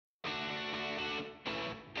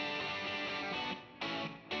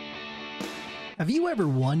Have you ever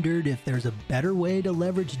wondered if there's a better way to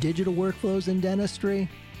leverage digital workflows in dentistry?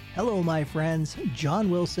 Hello, my friends. John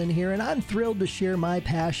Wilson here, and I'm thrilled to share my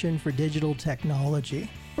passion for digital technology.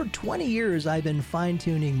 For 20 years, I've been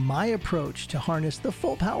fine-tuning my approach to harness the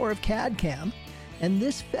full power of CAD/CAM. And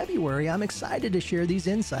this February, I'm excited to share these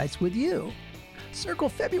insights with you. Circle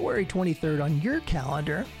February 23rd on your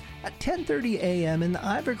calendar at 10:30 a.m. in the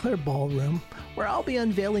Ivoclar Ballroom, where I'll be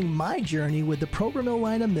unveiling my journey with the Programmil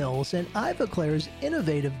line of mills and Ivoclar's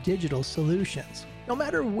innovative digital solutions. No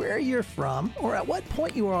matter where you're from or at what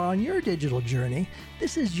point you are on your digital journey,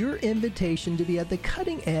 this is your invitation to be at the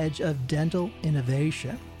cutting edge of dental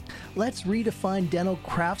innovation. Let's redefine dental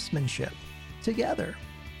craftsmanship together.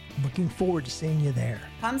 Looking forward to seeing you there.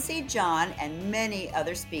 Come see John and many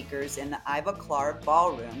other speakers in the Ivoclar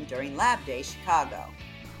Ballroom during Lab Day Chicago.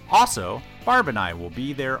 Also, Barb and I will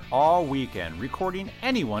be there all weekend recording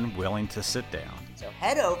anyone willing to sit down. So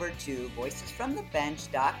head over to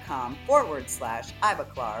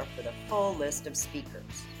voicesfromthebench.com/Ivoclar for the full list of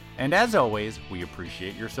speakers. And as always, we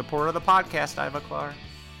appreciate your support of the podcast, Ivoclar.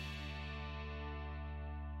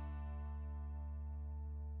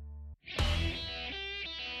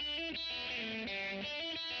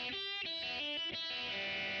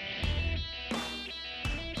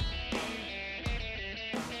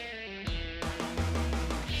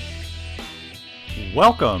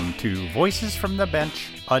 Welcome to Voices from the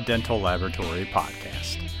Bench, a dental laboratory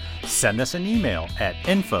podcast. Send us an email at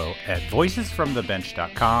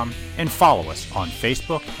info@voicesfromthebench.com and follow us on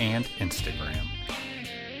Facebook and Instagram.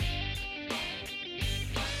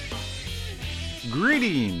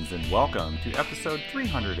 Greetings and welcome to episode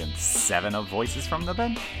 307 of Voices from the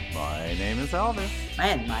Bench. My name is Elvis.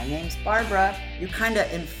 And my name's Barbara. You kind of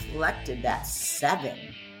inflected that 7.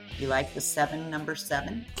 You like the number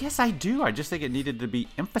 7? Yes, I do. I just think it needed to be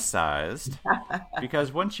emphasized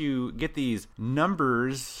because once you get these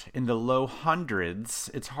numbers in the low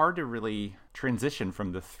hundreds, it's hard to really transition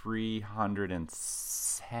from the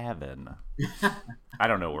 307. I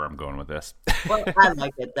don't know where I'm going with this. Well, I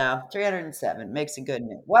like it though. 307 makes a good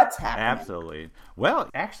name. What's happening? Absolutely. Well,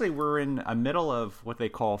 actually, we're in the middle of what they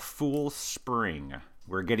call fool spring.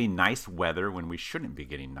 We're getting nice weather when we shouldn't be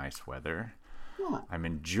getting nice weather. I'm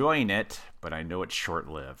enjoying it, but I know it's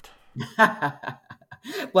short-lived.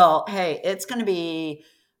 Well, hey, it's going to be,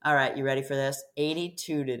 all right, you ready for this?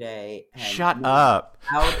 82 today. Shut up.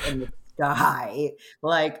 Out in the sky.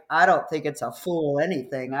 Like, I don't think it's a fool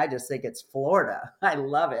anything. I just think it's Florida. I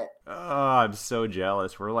love it. Oh, I'm so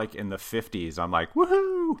jealous. We're like in the 50s. I'm like,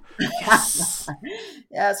 woohoo! Yes!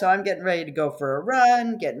 Yeah, so I'm getting ready to go for a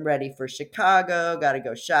run, getting ready for Chicago. Got to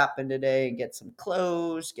go shopping today and get some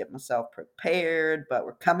clothes, get myself prepared. But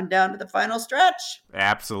we're coming down to the final stretch.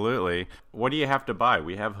 Absolutely. What do you have to buy?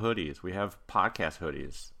 We have hoodies. We have podcast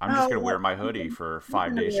hoodies. I'm just going to wear my hoodie for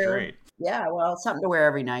 5 days straight. Yeah, well, something to wear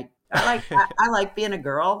every night. I like being a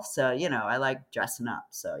girl, so, I like dressing up.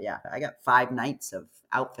 So, yeah, I got 5 nights of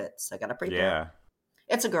outfits I got to prepare. Yeah.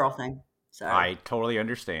 It's a girl thing. So I totally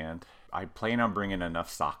understand. I plan on bringing enough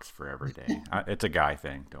socks for every day. It's a guy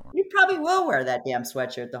thing. Don't worry. You probably will wear that damn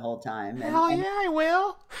sweatshirt the whole time. Hell yeah, I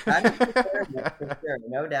will. I'm for sure,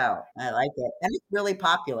 no doubt. I like it. And it's really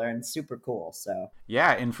popular and super cool. So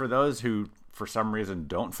yeah, and for those who, for some reason,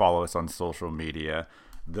 don't follow us on social media,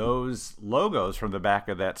 those logos from the back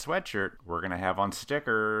of that sweatshirt we're going to have on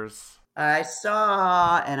stickers. I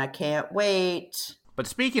saw, and I can't wait. But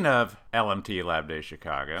speaking of LMT Lab Day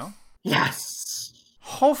Chicago. Yes.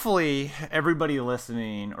 Hopefully everybody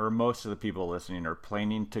listening, or most of the people listening, are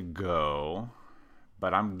planning to go.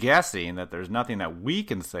 But I'm guessing that there's nothing that we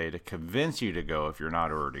can say to convince you to go if you're not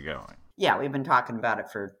already going. Yeah, we've been talking about it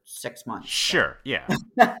for 6 months. Sure, yeah.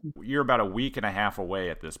 You're about a week and a half away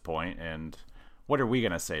at this point, and what are we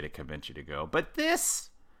going to say to convince you to go? But this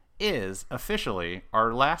is officially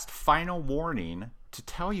our last final warning to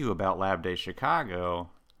tell you about Lab Day Chicago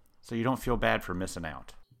so you don't feel bad for missing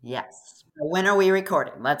out. Yes. When are we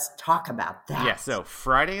recording? Let's talk about that. Yeah, so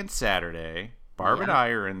Friday and Saturday, Barb and I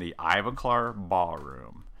are in the Ivoclar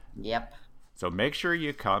Ballroom. Yep. So make sure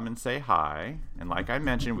you come and say hi. And like I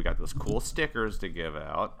mentioned, we got those cool stickers to give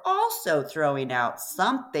out. Also throwing out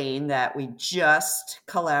something that we just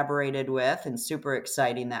collaborated with and super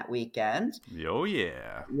exciting that weekend. Oh,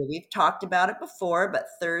 yeah. We've talked about it before, but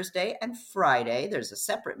Thursday and Friday, there's a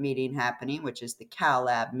separate meeting happening, which is the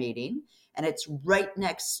CalLab meeting. And it's right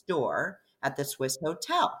next door at the Swiss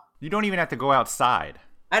Hotel. You don't even have to go outside.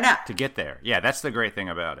 I know. To get there. Yeah, that's the great thing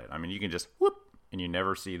about it. I mean, you can just whoop, and you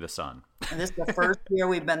never see the sun. And this is the first year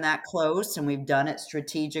we've been that close, and we've done it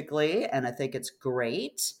strategically, and I think it's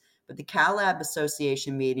great. But the CalLab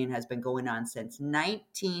Association meeting has been going on since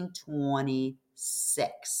 1926.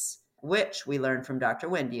 6, which we learned from Dr.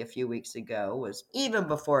 Wendy a few weeks ago was even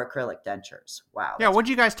before acrylic dentures. Wow. Yeah, what did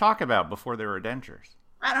you guys talk about before there were dentures?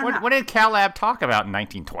 I don't know. What did CalLab talk about in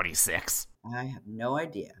 1926? I have no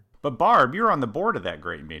idea. But Barb, you're on the board of that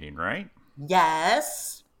great meeting, right?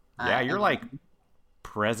 Yes. Yeah, you're like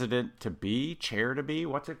president-to-be, chair-to-be,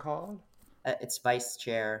 what's it called? It's vice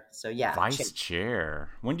chair. So yeah. Vice chair.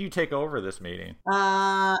 When do you take over this meeting?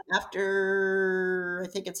 After, I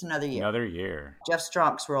think it's another year. Another year. Jeff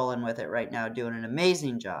Stronk's rolling with it right now, doing an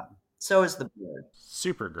amazing job. So is the board.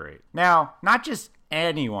 Super great. Now, not just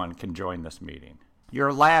anyone can join this meeting.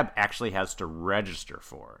 Your lab actually has to register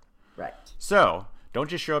for it. Right. So, don't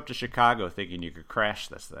just show up to Chicago thinking you could crash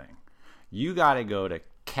this thing. You got to go to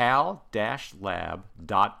cal-lab.org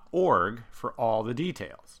for all the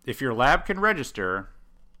details. If your lab can register,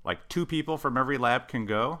 like 2 people from every lab can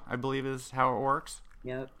go, I believe is how it works.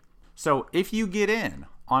 Yep. So if you get in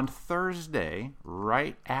on Thursday,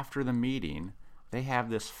 right after the meeting, they have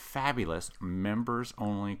this fabulous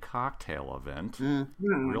members-only cocktail event.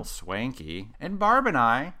 Mm-hmm. Real swanky. And Barb and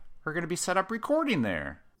I are going to be set up recording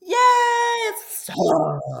there. Yay!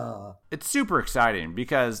 It's super exciting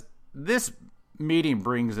because this meeting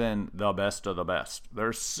brings in the best of the best.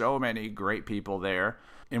 There's so many great people there.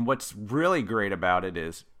 And what's really great about it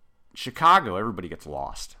is Chicago, everybody gets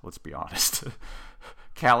lost. Let's be honest.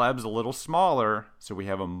 CalLab's a little smaller, so we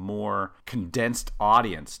have a more condensed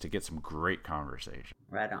audience to get some great conversation.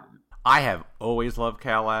 Right on. I have always loved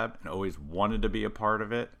CalLab and always wanted to be a part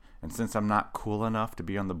of it. And since I'm not cool enough to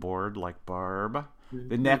be on the board like Barb,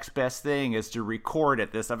 the next best thing is to record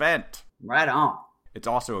at this event. Right on. It's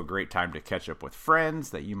also a great time to catch up with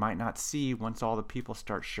friends that you might not see once all the people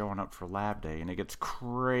start showing up for lab day and it gets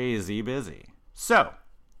crazy busy. So,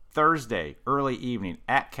 Thursday, early evening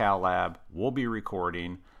at CalLab, we'll be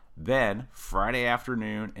recording. Then, Friday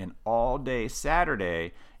afternoon and all day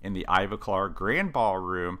Saturday in the Iva Clark Grand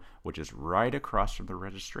Ballroom, which is right across from the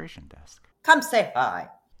registration desk. Come say hi.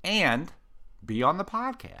 And be on the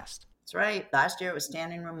podcast. That's right. Last year it was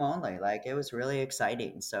standing room only. Like, it was really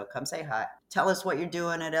exciting. So come say hi. Tell us what you're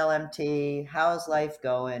doing at LMT. How's life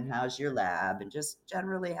going? How's your lab? And just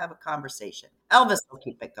generally have a conversation. Elvis will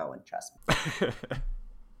keep it going, trust me.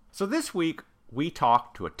 So this week, we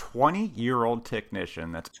talked to a 20-year-old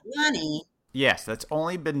technician that's... 20? Yes, that's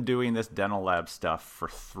only been doing this dental lab stuff for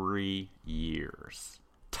 3 years.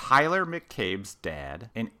 Tyler McCabe's dad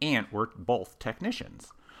and aunt were both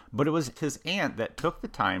technicians. But it was his aunt that took the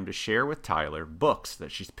time to share with Tyler books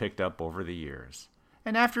that she's picked up over the years.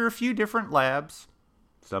 And after a few different labs,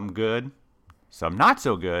 some good, some not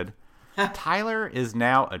so good, Tyler is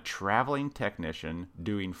now a traveling technician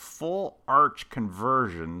doing full arch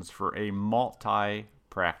conversions for a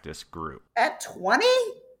multi-practice group. At 20?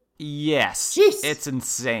 Yes. Jeez. It's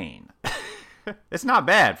insane. It's not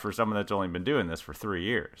bad for someone that's only been doing this for 3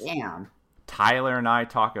 years. Damn. Tyler and I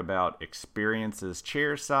talk about experiences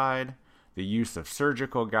chairside, the use of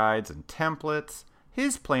surgical guides and templates,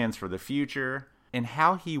 his plans for the future, and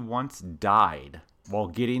how he once died while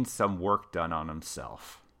getting some work done on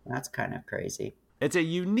himself. That's kind of crazy. It's a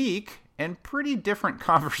unique and pretty different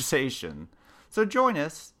conversation. So join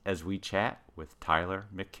us as we chat with Tyler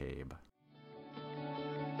McCabe.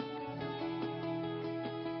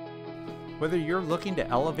 Whether you're looking to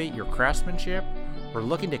elevate your craftsmanship or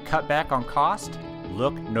looking to cut back on cost,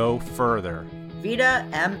 look no further. Vita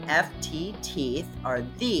MFT teeth are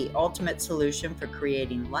the ultimate solution for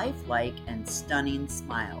creating lifelike and stunning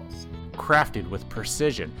smiles. Crafted with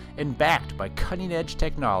precision and backed by cutting-edge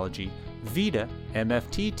technology, Vita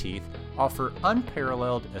MFT teeth offer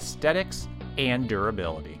unparalleled aesthetics and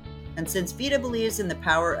durability. And since Vita believes in the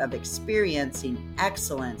power of experiencing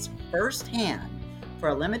excellence firsthand, for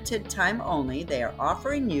a limited time only, they are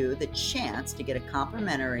offering you the chance to get a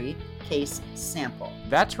complimentary case sample.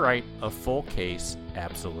 That's right, a full case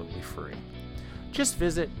absolutely free. Just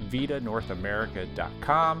visit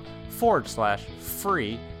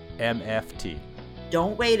vitanorthamerica.com/free MFT.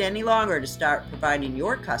 Don't wait any longer to start providing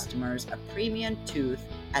your customers a premium tooth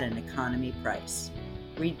at an economy price.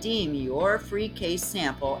 Redeem your free case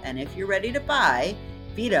sample, and if you're ready to buy,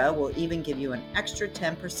 Vita will even give you an extra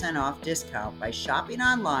 10% off discount by shopping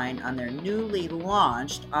online on their newly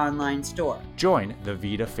launched online store. Join the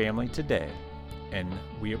Vita family today, and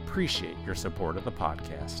we appreciate your support of the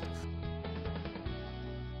podcast.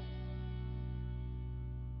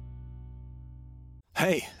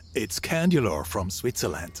 Hey, it's Candelor from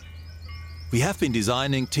Switzerland. We have been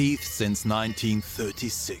designing teeth since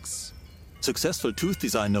 1936. Successful tooth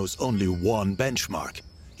design knows only one benchmark: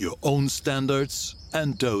 your own standards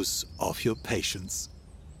and those of your patients.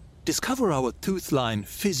 Discover our tooth line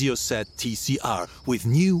PhysioSet TCR with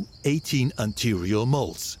new 18 anterior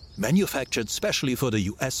molds, manufactured specially for the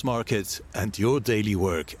US market and your daily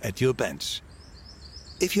work at your bench.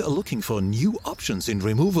 If you are looking for new options in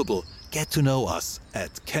removable, get to know us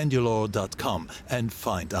at Candulor.com and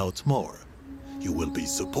find out more. You will be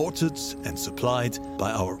supported and supplied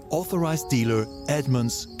by our authorized dealer,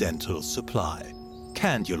 Edmunds Dental Supply.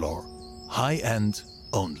 Candulor, high-end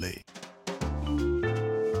only.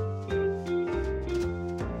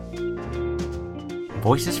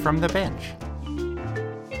 Voices from the Bench.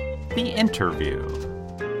 The interview.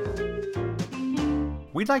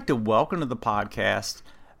 We'd like to welcome to the podcast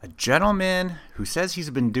a gentleman who says he's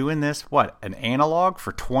been doing this, an analog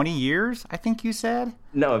for 20 years, I think you said?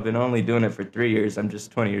 No, I've been only doing it for 3 years. I'm just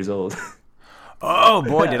 20 years old. Oh,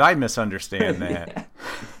 boy, did I misunderstand that.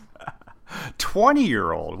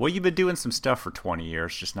 20-year-old. Well, you've been doing some stuff for 20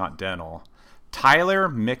 years, just not dental. Tyler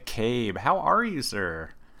McCabe. How are you, sir?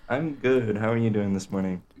 I'm good. How are you doing this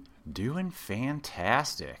morning? Doing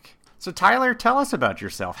fantastic. So, Tyler, tell us about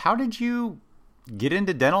yourself. How did you get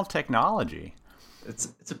into dental technology?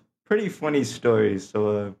 It's a pretty funny story.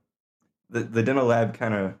 So, the dental lab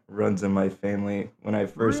kind of runs in my family. When I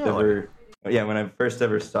first ever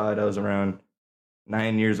saw it, I was around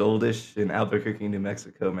 9 years oldish in Albuquerque, New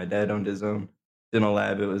Mexico. My dad owned his own dental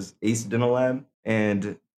lab. It was Ace Dental Lab,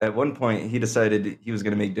 and at one point he decided he was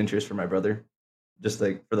going to make dentures for my brother. Just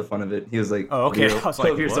like for the fun of it. He was like, oh, okay.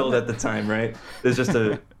 12 years old at the time, right? There's just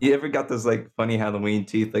you ever got those like funny Halloween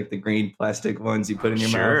teeth, like the green plastic ones you put in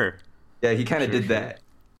your mouth? Yeah, he kind of did that.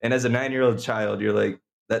 And as a 9-year-old child, you're like,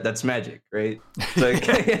 that's magic, right? So,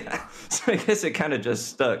 so I guess it kind of just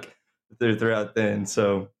stuck throughout then.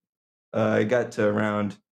 So I got to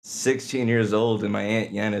around 16 years old, and my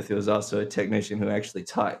Aunt Yaneth, who was also a technician who actually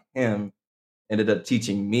taught him, ended up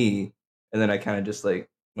teaching me. And then I kind of just like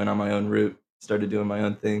went on my own route. Started doing my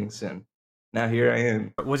own things, and now here I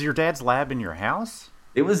am. Was your dad's lab in your house?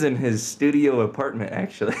 It was in his studio apartment,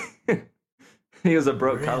 actually. He was a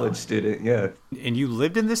broke college student, yeah. And you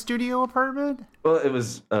lived in the studio apartment? Well, it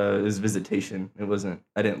was visitation. It wasn't,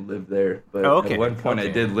 I didn't live there, but at one point I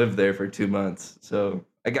did live there for 2 months, so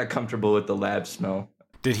I got comfortable with the lab smell.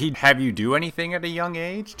 Did he have you do anything at a young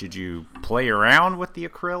age? Did you play around with the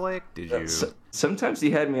acrylic? Did you? Sometimes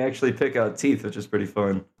he had me actually pick out teeth, which is pretty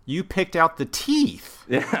fun. You picked out the teeth?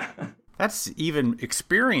 Yeah. That's even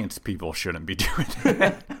experienced people shouldn't be doing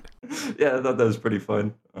that. Yeah, I thought that was pretty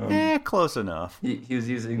fun. Close enough. He was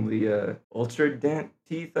using the Ultradent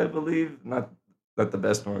teeth, I believe. Not the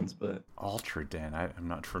best ones, but... Ultradent? I'm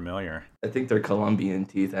not familiar. I think they're Colombian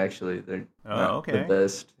teeth, actually. They're not the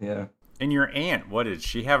best, yeah. And your aunt, what, did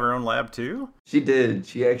she have her own lab too? She did.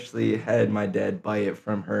 She actually had my dad buy it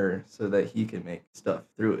from her so that he could make stuff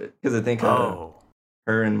through it. Because I think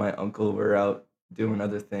her and my uncle were out doing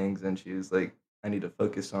other things, and she was like, I need to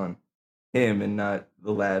focus on him and not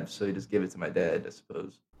the lab, so he just gave it to my dad, I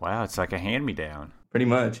suppose. Wow, it's like a hand-me-down. Pretty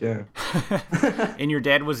much, yeah. And your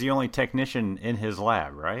dad was the only technician in his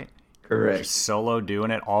lab, right? Correct. Just solo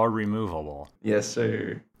doing it, all removable. Yes,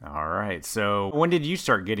 sir. All right. So when did you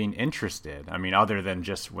start getting interested? I mean, other than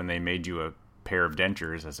just when they made you a pair of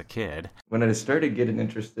dentures as a kid. When I started getting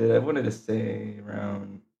interested, I wanted to say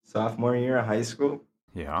around sophomore year of high school.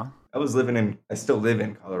 Yeah. I still live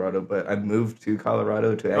in Colorado, but I moved to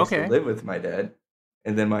Colorado to actually live with my dad.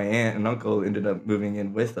 And then my aunt and uncle ended up moving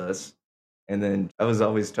in with us. And then I was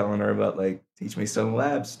always telling her about, like, teach me some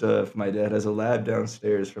lab stuff. My dad has a lab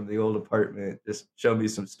downstairs from the old apartment. Just show me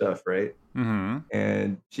some stuff, right? Mm-hmm.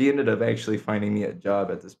 And she ended up actually finding me a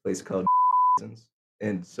job at this place called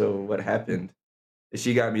And so what happened is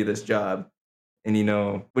she got me this job. And, you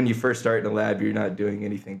know, when you first start in a lab, you're not doing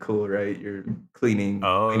anything cool, right? You're cleaning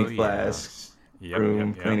flasks,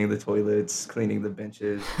 cleaning the toilets, cleaning the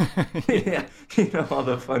benches. Yeah, you know, all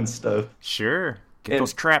the fun stuff. Sure. Get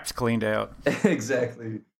those traps cleaned out.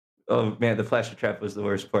 Exactly. Oh, man, the flasher trap was the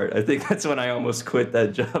worst part. I think that's when I almost quit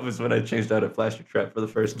that job, was when I changed out a flasher trap for the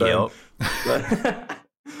first time. Yep.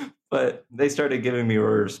 But they started giving me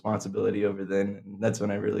more responsibility over then, and that's when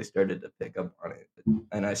I really started to pick up on it.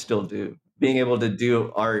 And I still do. Being able to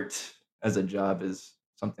do art as a job is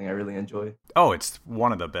something I really enjoy. Oh, it's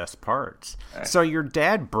one of the best parts. Right. So your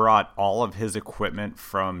dad brought all of his equipment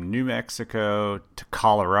from New Mexico to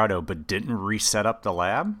Colorado, but didn't reset up the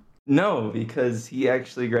lab? No, because he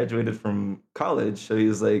actually graduated from college. So he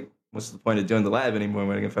was like, what's the point of doing the lab anymore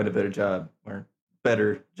when I can find a better job,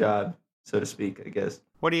 so to speak, I guess.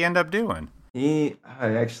 What did he end up doing?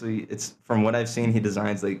 It's from what I've seen, he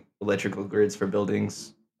designs like electrical grids for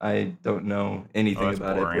buildings. I don't know anything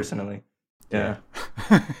about it personally. Yeah.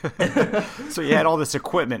 So you had all this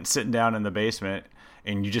equipment sitting down in the basement,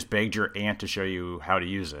 and you just begged your aunt to show you how to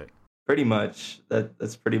use it. Pretty much.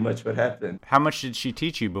 That's pretty much what happened. How much did she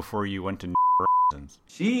teach you before you went to lessons?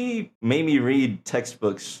 She made me read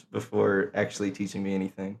textbooks before actually teaching me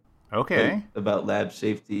anything. Okay. Like, about lab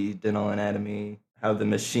safety, dental anatomy, how the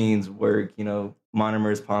machines work,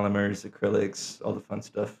 monomers, polymers, acrylics, all the fun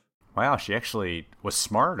stuff. Wow, she actually was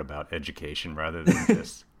smart about education rather than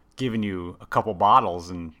just giving you a couple bottles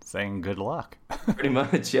and saying good luck. Pretty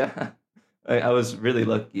much, yeah. I was really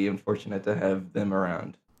lucky and fortunate to have them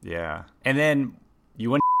around. Yeah. And then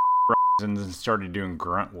you went and started doing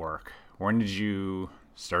grunt work. When did you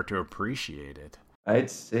start to appreciate it? I'd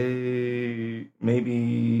say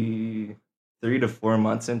maybe 3 to 4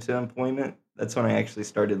 months into employment. That's when I actually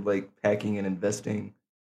started packing and investing,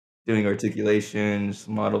 doing articulations,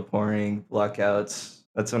 model pouring, blockouts.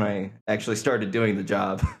 That's when I actually started doing the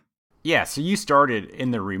job. Yeah, so you started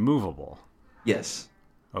in the removable. Yes.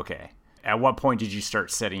 Okay. At what point did you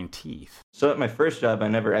start setting teeth? So at my first job, I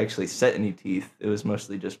never actually set any teeth. It was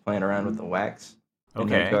mostly just playing around with the wax and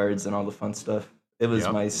the guards and all the fun stuff. It was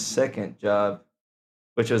my second job,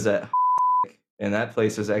 which was at and that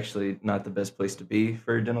place was actually not the best place to be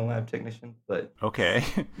for a dental lab technician. But okay.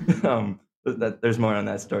 There's more on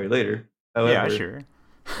that story later. However, yeah, sure.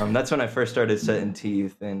 That's when I first started setting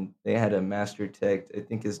teeth, and they had a master tech. I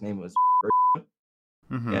think his name was.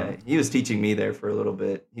 Mm-hmm. Yeah, he was teaching me there for a little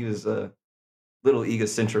bit. He was a little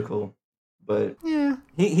egocentrical, but yeah,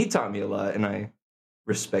 he taught me a lot, and I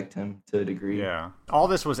respect him to a degree. Yeah, all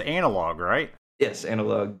this was analog, right? Yes,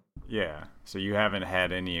 analog. Yeah, so you haven't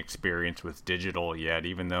had any experience with digital yet,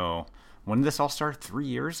 even though when did this all start? 3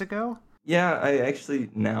 years ago? Yeah, I actually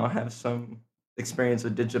now have some experience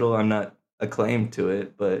with digital. I'm not acclaimed to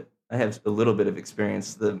it, but I have a little bit of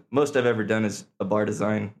experience. The most I've ever done is a bar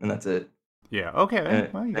design, and that's it. Yeah, okay.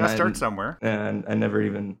 Well, you gotta start somewhere. And I never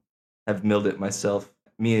even have milled it myself.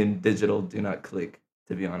 Me and digital do not click,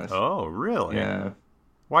 to be honest. Oh, really? Yeah.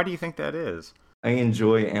 Why do you think that is? I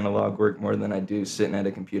enjoy analog work more than I do sitting at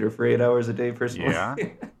a computer for 8 hours a day, personally. Yeah.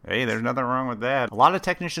 Hey, there's nothing wrong with that. A lot of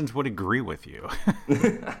technicians would agree with you.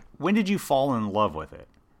 When did you fall in love with it?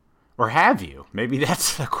 Or have you? Maybe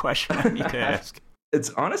that's the question I need to ask. It's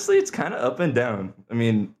kind of up and down. I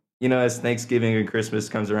mean, as Thanksgiving and Christmas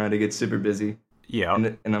comes around, it gets super busy. Yeah.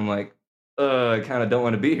 And I'm like, I kind of don't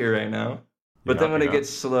want to be here right now. But then when it gets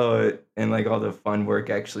slow and all the fun work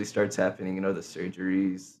actually starts happening, the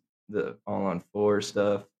surgeries, the all-on-4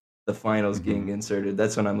 stuff, the finals getting inserted,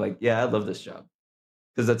 that's when I'm like, yeah, I love this job.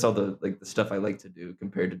 Because that's all the the stuff I like to do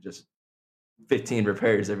compared to just 15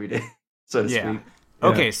 repairs every day, so to speak. Yeah.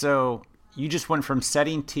 Okay, so you just went from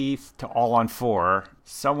setting teeth to all-on-4.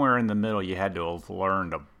 Somewhere in the middle, you had to have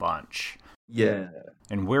learned a bunch. Yeah.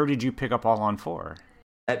 And where did you pick up all-on-4?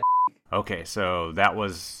 At Okay, so that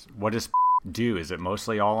was, what does do? Is it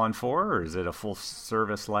mostly all-on-4, or is it a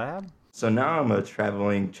full-service lab? So now I'm a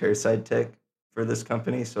traveling chairside tech for this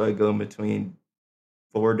company. So I go in between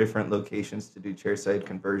 4 different locations to do chairside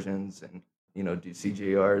conversions and, do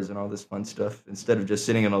CJRs and all this fun stuff instead of just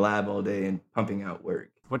sitting in a lab all day and pumping out work.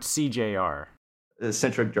 What's CJR?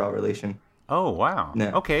 Centric jaw relation. Oh, wow.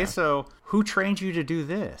 Yeah. Okay, so who trained you to do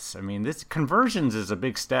this? I mean, this conversions is a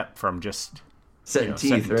big step from just setting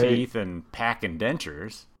teeth and packing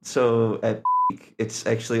dentures. So at it's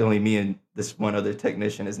actually only me and this one other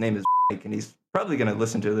technician. His name is Mike, and he's probably going to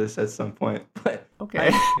listen to this at some point. But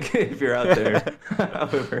okay, if you're out there,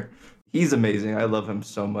 however, he's amazing. I love him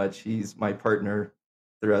so much. He's my partner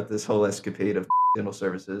throughout this whole escapade of dental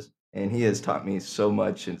services, and he has taught me so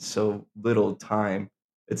much in so little time.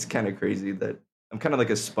 It's kind of crazy that I'm kind of like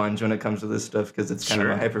a sponge when it comes to this stuff because it's kind of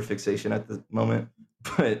a hyperfixation at the moment.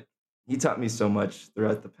 But he taught me so much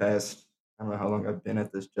throughout the past, I don't know how long I've been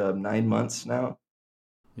at this job, 9 months now.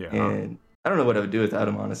 Yeah. And I don't know what I would do without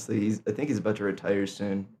him, honestly. I think he's about to retire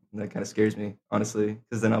soon. And that kind of scares me, honestly,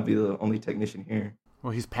 because then I'll be the only technician here.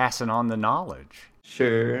 Well, he's passing on the knowledge.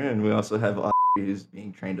 Sure. And we also have who's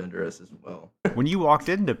being trained under us as well. When you walked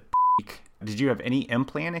into did you have any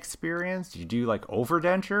implant experience? Did you do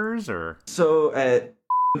overdentures or? So at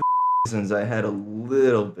I had a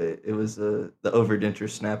little bit. It was the overdenture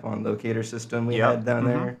snap-on locator system we had down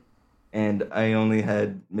there. And I only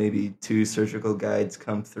had maybe 2 surgical guides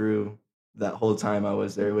come through that whole time I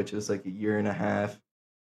was there, which was a year and a half.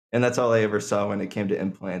 And that's all I ever saw when it came to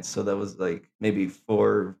implants. So that was maybe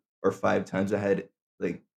 4 or 5 times I had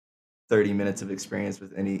 30 minutes of experience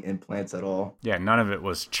with any implants at all. Yeah, none of it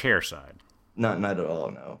was chairside. Not at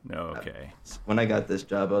all, no. No, okay. When I got this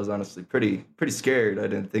job, I was honestly pretty scared. I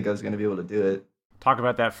didn't think I was going to be able to do it. Talk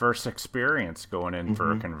about that first experience going in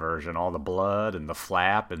for a conversion. All the blood and the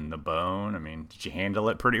flap and the bone. I mean, did you handle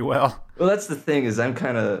it pretty well? Well, that's the thing is I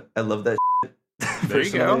love that shit. There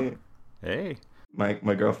you go. Hey. My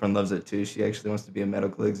girlfriend loves it too. She actually wants to be a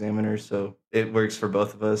medical examiner, so it works for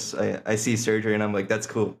both of us. I see surgery and I'm like, that's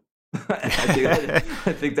cool. I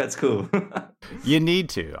think that's cool. You need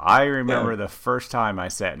to. I remember the first time I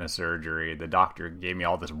sat in a surgery, the doctor gave me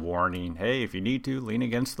all this warning. Hey, if you need to, lean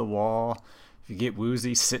against the wall. If you get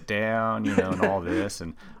woozy, sit down, and all this.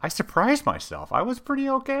 And I surprised myself. I was pretty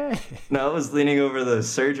okay. No, I was leaning over the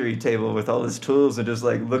surgery table with all his tools and just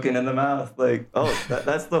like looking in the mouth like, oh,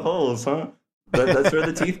 that's the holes, huh? That's where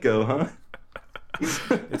the teeth go, huh?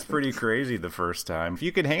 It's pretty crazy the first time. If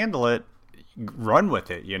you can handle it, run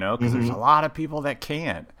with it, because there's a lot of people that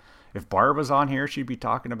can't. If Barb was on here, she'd be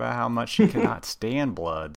talking about how much she cannot stand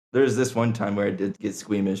blood. There's this one time where I did get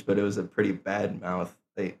squeamish, but it was a pretty bad mouth.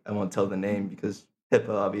 I won't tell the name because HIPAA,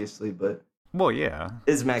 obviously, but... Well, yeah.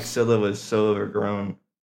 His maxilla was so overgrown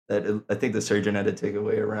that I think the surgeon had to take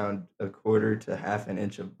away around 1/4 to 1/2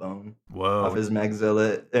 inch of bone off his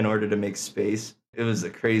maxilla in order to make space. It was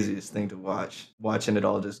the craziest thing to watching it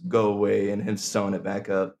all just go away and him sewing it back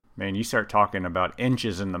up. Man, you start talking about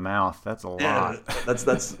inches in the mouth. That's a lot. Yeah,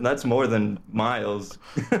 that's more than miles.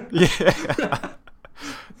 Yeah.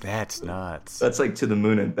 That's nuts. That's like to the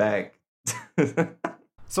moon and back.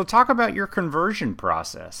 So talk about your conversion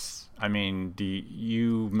process. I mean, do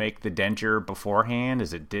you make the denture beforehand?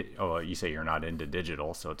 Is it you say you're not into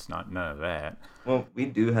digital, so it's not none of that. Well, we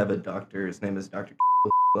do have a doctor. His name is Dr.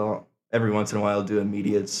 Well, every once in a while I'll do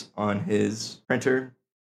immediates on his printer.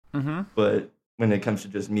 But when it comes to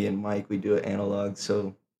just me and Mike, we do it analog,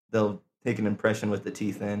 so they'll take an impression with the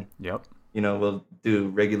teeth in. Yep. We'll do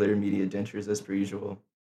regular immediate dentures as per usual.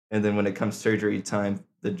 And then when it comes surgery time,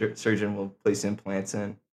 the surgeon will place implants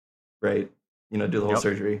in, right? Do the whole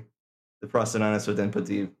surgery. The prosthodontist would then put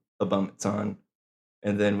the abutments on,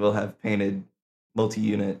 and then we'll have painted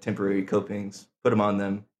multi-unit temporary copings, put them on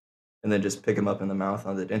them, and then just pick them up in the mouth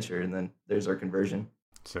on the denture, and then there's our conversion.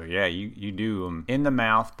 So yeah, you do them in the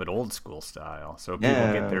mouth, but old school style. So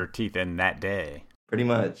people get their teeth in that day. Pretty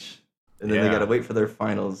much. And then they got to wait for their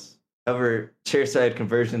finals. However, chairside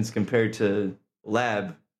conversions compared to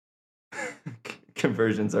lab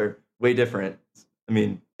conversions are way different. I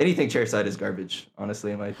mean, anything chairside is garbage,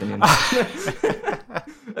 honestly, in my opinion. I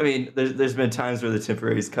mean, there's been times where the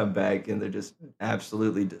temporaries come back and they're just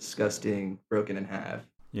absolutely disgusting, broken in half.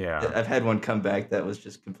 Yeah. I've had one come back that was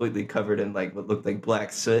just completely covered in like what looked like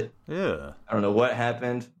black soot. Yeah. I don't know what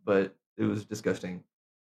happened, but it was disgusting.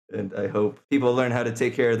 And I hope people learn how to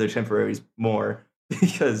take care of their temporaries more,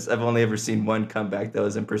 because I've only ever seen one come back that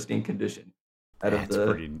was in pristine condition.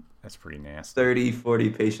 That's pretty nasty. 30, 40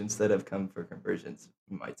 patients that have come for conversions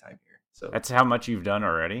in my time here. So that's how much you've done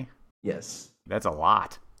already? Yes. That's a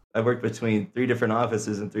lot. I worked between 3 different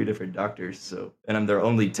offices and 3 different doctors, and I'm their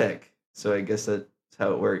only tech. So I guess that's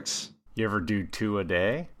how it works. You ever do 2 a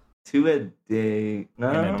day? 2 a day? No.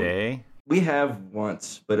 In a day? We have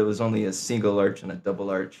once, but it was only a single arch and a double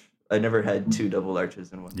arch. I never had 2 double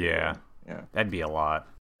arches in one day. Yeah. That'd be a lot.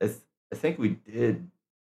 I think we did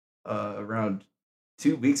around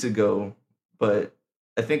 2 weeks ago, but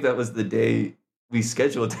I think that was the day we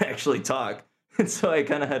scheduled to actually talk. And so I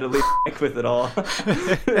kind of had to leave with it all.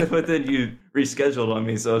 But then you rescheduled on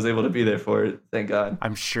me, so I was able to be there for it. Thank God.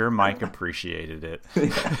 I'm sure Mike appreciated it.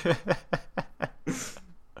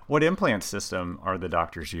 What implant system are the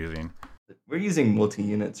doctors using? We're using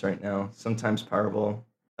multi-units right now, sometimes Powerball.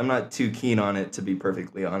 I'm not too keen on it, to be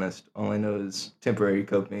perfectly honest. All I know is temporary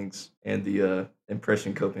copings and the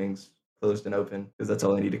impression copings, closed and open, because that's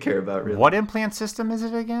all I need to care about, really. What implant system is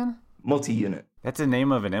it again? Multi-unit. That's the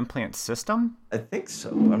name of an implant system? I think so.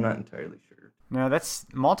 I'm not entirely sure. No, that's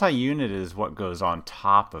multi-unit is what goes on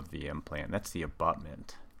top of the implant. That's the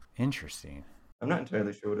abutment. Interesting. I'm not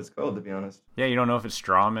entirely sure what it's called, to be honest. Yeah, you don't know if it's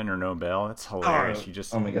Straumann or Nobel. That's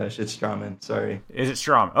hilarious. Oh my gosh, it's Straumann. Sorry. Is it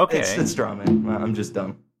Straumann? Okay. It's Straumann. I'm just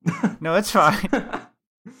dumb. No, it's fine.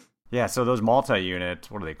 Yeah, so those multi-unit,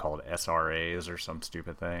 what are they called? SRAs or some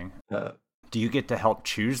stupid thing? Do you get to help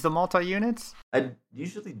choose the multi-units? I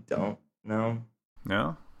usually don't, no.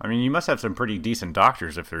 No? I mean, you must have some pretty decent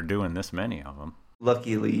doctors if they're doing this many of them.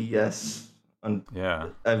 Luckily, yes. Yeah.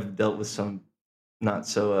 I've dealt with some not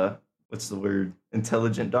so, what's the word?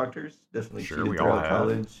 Intelligent doctors. Definitely sure, cheated we throughout all have.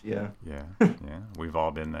 College. Yeah. Yeah. We've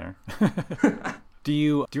all been there. Do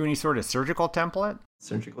you do any sort of surgical template?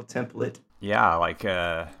 Surgical template? Yeah, like,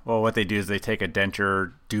 what they do is they take a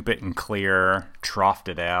denture, dupe it in clear, troughed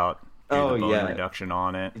it out, do the bone reduction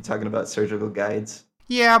on it. You're talking about surgical guides?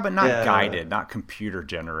 Yeah, but not guided, not computer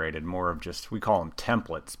generated. More of just, we call them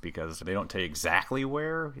templates because they don't tell you exactly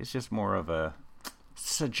where. It's just more of a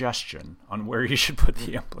suggestion on where you should put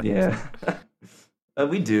the implants. Yeah,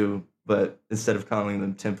 we do, but instead of calling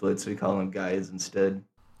them templates, we call them guides instead.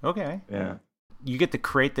 Okay. Yeah. You get to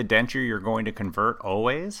create the denture you're going to convert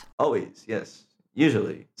always? Always, yes.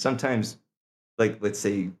 Usually. Sometimes, like, let's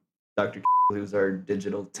say Dr. who's our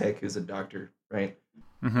digital tech, who's a doctor, right?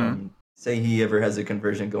 Mm-hmm. Say he ever has a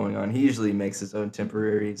conversion going on, he usually makes his own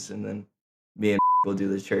temporaries, and then me and will do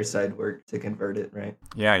the chairside work to convert it, right?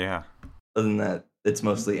 Yeah. Other than that, it's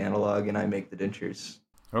mostly analog, and I make the dentures.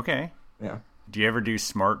 Okay. Yeah. Do you ever do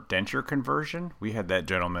smart denture conversion? We had that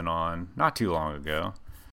gentleman on not too long ago.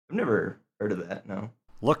 I've never heard of that, no.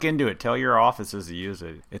 Look into it. Tell your offices to use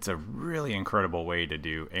it. It's a really incredible way to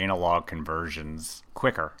do analog conversions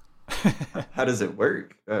quicker. How does it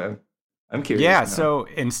work? I'm curious. Yeah, so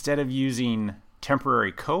instead of using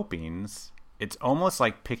temporary copings, it's almost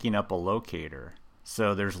like picking up a locator.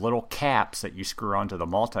 So there's little caps that you screw onto the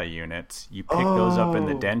multi-units. You pick those up in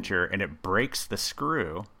the denture, and it breaks the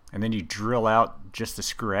screw. And then you drill out just the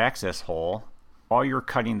screw access hole. All you're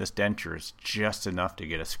cutting this denture is just enough to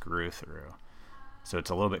get a screw through. So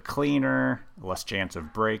it's a little bit cleaner, less chance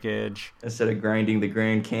of breakage. Instead of grinding the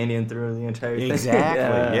Grand Canyon through the entire thing.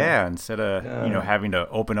 Exactly, yeah. Instead of having to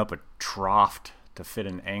open up a trough to fit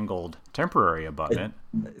an angled temporary abutment.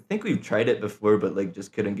 I think we've tried it before, but like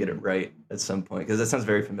just couldn't get it right at some point, because that sounds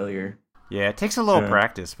very familiar. Yeah, it takes a little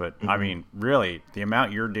practice, but I mean, really, the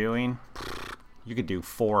amount you're doing, you could do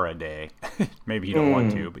 4 a day. Maybe you don't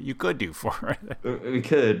want to, but you could do 4 a day. We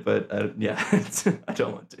could, but I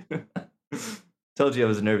don't want to. Told you I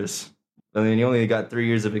was nervous. I mean, you only got 3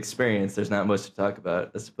 years of experience. There's not much to talk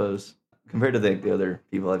about, I suppose. Compared to the other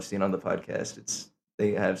people I've seen on the podcast,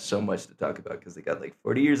 they have so much to talk about because they got like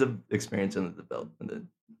 40 years of experience under the belt. And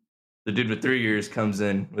the dude with 3 years comes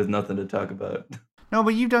in with nothing to talk about. No,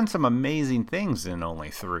 but you've done some amazing things in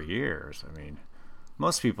only 3 years. I mean,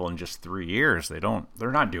 most people in just 3 years,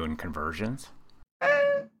 they're not doing conversions.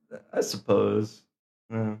 I suppose.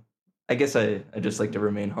 I guess I just like to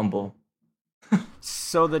remain humble.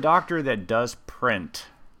 So the doctor that does print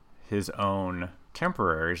his own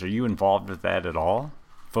temporaries, are you involved with that at all?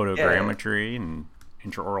 Photogrammetry and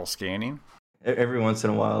intraoral scanning? Every once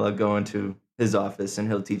in a while, I'll go into his office and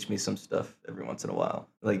he'll teach me some stuff every once in a while.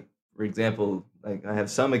 Like, for example, like I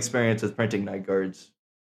have some experience with printing night guards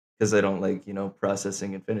because I don't like,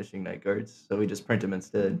 processing and finishing night guards. So we just print them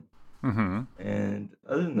instead. Mm-hmm. And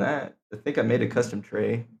other than that, I think I made a custom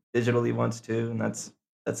tray digitally once too. And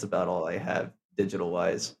that's about all I have digital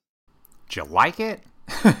wise. Did you like it?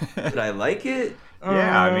 Did I like it?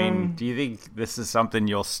 Yeah, I mean, do you think this is something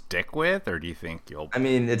you'll stick with, or do you think you'll... I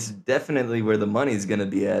mean, it's definitely where the money's going to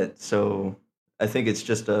be at, so I think it's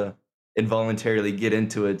just a involuntarily get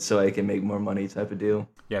into it so I can make more money type of deal.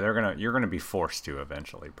 Yeah, you're gonna be forced to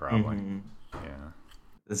eventually, probably. Mm-hmm. Yeah.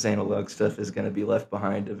 This analog stuff is going to be left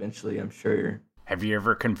behind eventually, I'm sure. Have you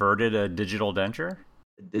ever converted a digital denture?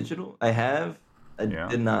 A digital? I have. I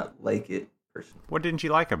did not like it personally. What didn't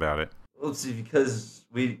you like about it? Well, see, because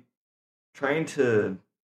trying to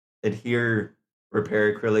adhere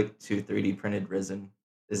repair acrylic to 3D printed resin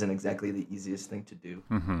isn't exactly the easiest thing to do.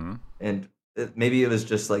 Mm-hmm. And maybe it was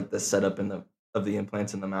just like the setup of the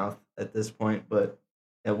implants in the mouth at this point. But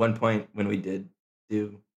at one point when we did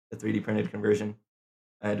do a 3D printed conversion,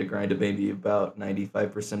 I had to grind a baby about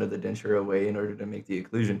 95% of the denture away in order to make the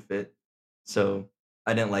occlusion fit. So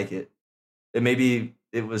I didn't like it. Maybe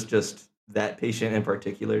it was just that patient in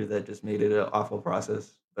particular that just made it an awful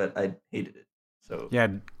process, but I hated it. So yeah,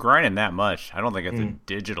 grinding that much, I don't think it's a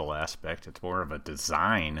digital aspect. It's more of a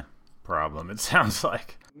design problem, it sounds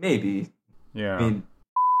like. Maybe. Yeah. I mean,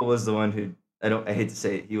 was the one who, I hate to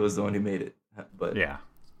say it, he was the one who made it. But yeah.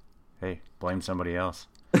 Hey, blame somebody else.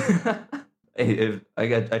 I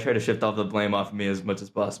try to shift all the blame off of me as much as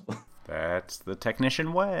possible. That's the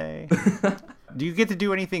technician way. Do you get to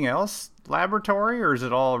do anything else laboratory, or is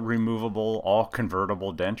it all removable, all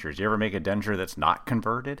convertible dentures? You ever make a denture that's not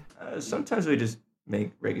converted? Sometimes we just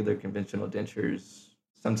make regular conventional dentures.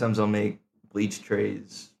 Sometimes I'll make bleach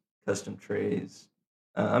trays, custom trays.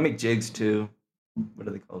 I make jigs too. What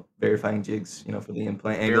are they called? Verifying jigs, for the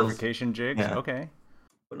implant angles. Verification jigs? Yeah. Okay.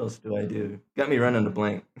 What else do I do? Got me running a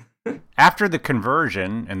blank. After the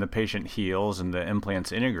conversion and the patient heals and the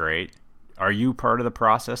implants integrate, are you part of the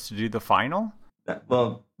process to do the final?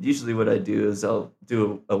 Well, usually what I do is I'll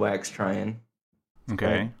do a wax try-in. Okay.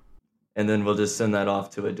 Right? And then we'll just send that off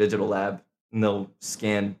to a digital lab, and they'll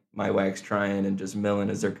scan my wax try-in and just mill in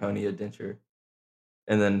a zirconia denture.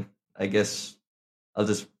 And then I guess I'll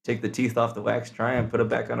just take the teeth off the wax, try and put them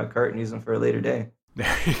back on a cart and use them for a later day.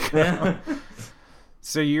 There you go.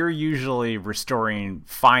 So you're usually restoring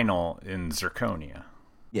final in zirconia.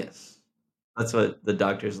 Yes. That's what the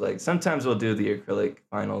doctor's like. Sometimes we'll do the acrylic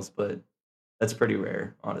finals, but that's pretty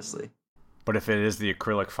rare, honestly. But if it is the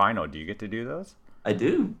acrylic final, do you get to do those? I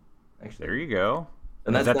do, actually. There you go.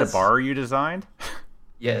 And is that the bar you designed?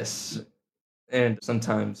 Yes. And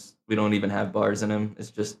sometimes we don't even have bars in them. It's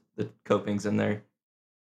just the copings in there.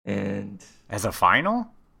 And as a final?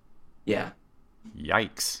 Yeah.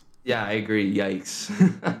 Yikes. Yeah, I agree.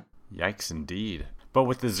 Yikes. Yikes indeed. But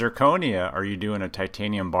with the zirconia, are you doing a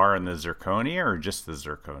titanium bar in the zirconia or just the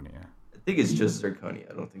zirconia? I think it's just zirconia.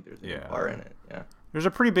 I don't think there's a bar in it. Yeah. There's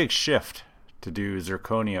a pretty big shift to do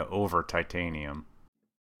zirconia over titanium.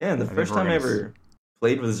 Yeah, and the first time I ever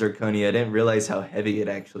played with zirconia, I didn't realize how heavy it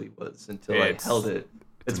actually was until I held it.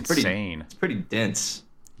 It's insane. It's pretty dense.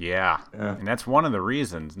 Yeah. And that's one of the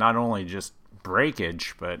reasons, not only just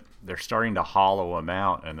breakage, but they're starting to hollow them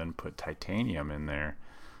out and then put titanium in there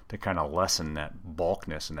to kind of lessen that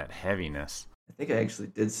bulkness and that heaviness. I think I actually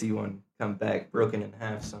did see one come back broken in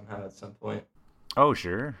half somehow at some point. Oh,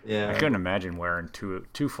 sure. Yeah. I couldn't imagine wearing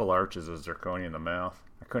two full arches of zirconia in the mouth.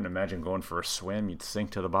 I couldn't imagine going for a swim. You'd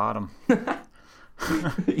sink to the bottom.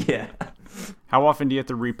 Yeah. How often do you have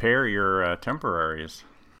to repair your temporaries?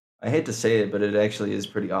 I hate to say it, but it actually is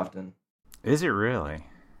pretty often. Is it really?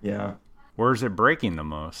 Yeah. Where's it breaking the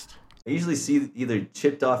most? I usually see either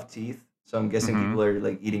chipped off teeth, so I'm guessing people are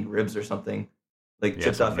like eating ribs or something, like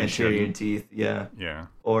chipped off anterior teeth, yeah,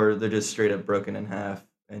 or they're just straight up broken in half,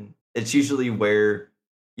 and it's usually where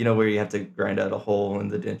you have to grind out a hole in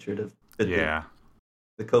the denture to fit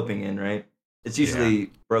the coping in, right? It's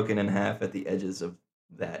usually broken in half at the edges of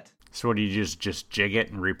that. So what do you just jig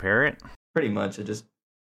it and repair it? Pretty much, I just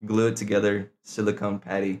glue it together, silicone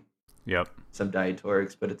patty. Yep. Some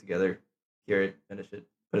Diatorix, put it together, cure it, finish it,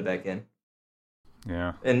 put it back in.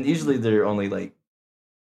 Yeah. And usually they're only like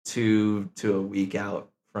 2 to a week out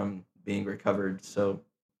from being recovered. So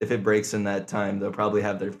if it breaks in that time, they'll probably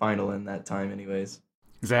have their final in that time anyways.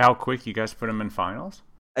 Is that how quick you guys put them in finals?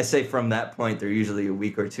 I say from that point, they're usually a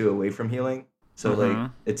week or two away from healing. So like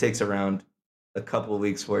it takes around a couple of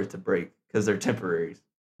weeks for it to break because they're temporaries.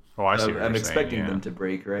 Oh, I see. I'm expecting them to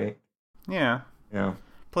break, right? Yeah. Yeah.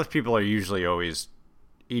 Plus, people are usually always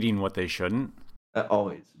eating what they shouldn't.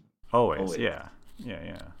 Always. Yeah.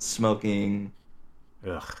 Smoking.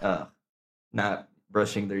 Ugh. Not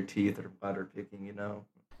brushing their teeth or butter picking,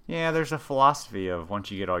 Yeah, there's a philosophy of once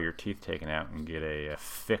you get all your teeth taken out and get a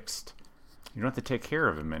fixed, you don't have to take care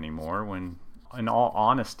of them anymore. When, in all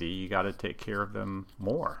honesty, you got to take care of them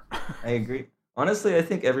more. I agree. Honestly, I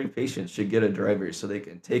think every patient should get a driver so they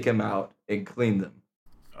can take them out and clean them.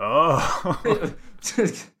 Oh.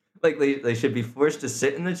 Like they should be forced to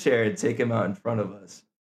sit in the chair and take them out in front of us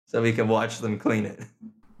so we can watch them clean it.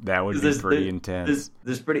 That would be pretty intense.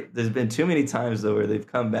 There's been too many times though where they've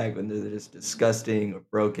come back when they're just disgusting or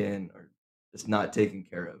broken or just not taken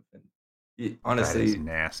care of. And honestly, that is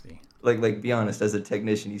nasty. Like be honest, as a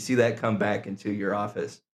technician, you see that come back into your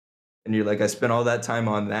office, and you're like, I spent all that time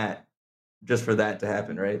on that just for that to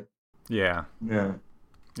happen, right? Yeah. Yeah.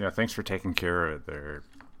 Yeah. Thanks for taking care of it, there,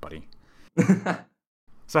 buddy.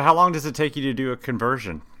 So, how long does it take you to do a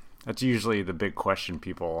conversion? That's usually the big question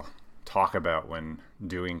people talk about when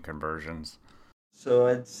doing conversions. So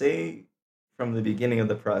I'd say from the beginning of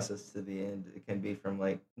the process to the end, it can be from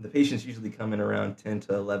like the patients usually come in around 10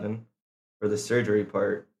 to 11 for the surgery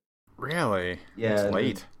part. Really? Yeah. It's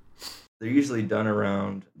late. They're usually done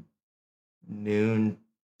around noon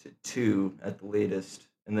to 2 at the latest.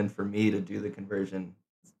 And then for me to do the conversion,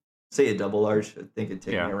 say a double arch, I think it'd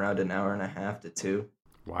take me around an hour and a half to 2.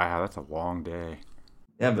 Wow, that's a long day.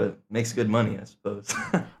 Yeah, but makes good money, I suppose.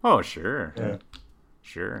 Oh, sure. Yeah.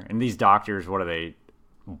 Sure. And these doctors, what do they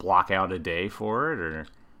block out a day for it, or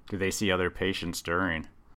do they see other patients during?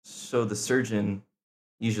 So the surgeon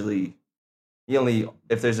usually,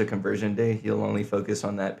 if there's a conversion day, he'll only focus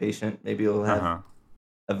on that patient. Maybe he'll have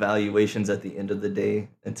evaluations at the end of the day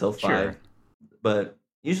until 5. Sure. But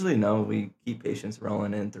usually, no, we keep patients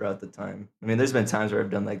rolling in throughout the time. I mean, there's been times where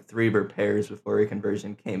I've done like 3 repairs before a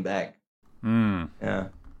conversion came back. Yeah.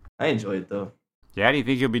 I enjoy it, though. Yeah, do you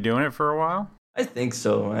think you'll be doing it for a while? I think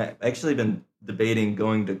so. I've actually been debating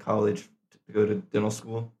going to college to go to dental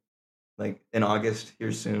school, like in August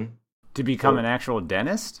here soon. To become an actual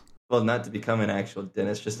dentist? Well, not to become an actual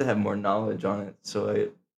dentist, just to have more knowledge on it, so I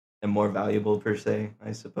am more valuable per se,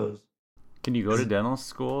 I suppose. Can you go to dental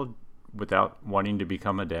school without wanting to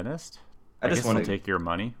become a dentist? I just want to take your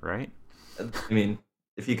money, right? I mean,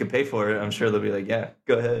 if you could pay for it, I'm sure they'll be like, yeah,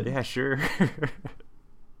 go ahead. Yeah, sure.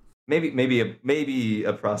 maybe a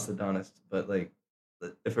prosthodontist, but like,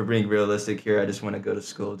 if we're being realistic here, I just want to go to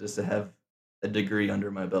school just to have a degree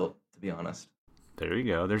under my belt, to be honest. There you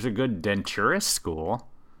go. There's a good denturist school.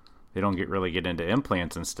 They don't really get into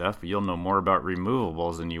implants and stuff, but you'll know more about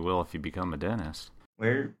removables than you will if you become a dentist.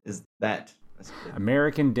 Where is that?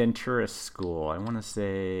 American Denturist School. I want to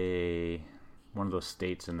say one of those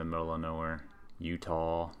states in the middle of nowhere.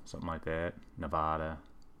 Utah, something like that. Nevada,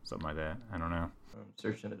 something like that. I don't know. I'm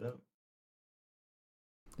searching it up.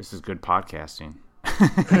 This is good podcasting.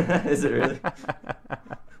 Is it really?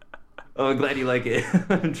 Oh, I'm glad you like it.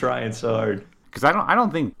 I'm trying so hard. Because I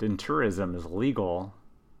don't think denturism is legal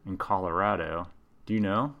in Colorado. Do you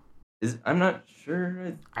know? I'm not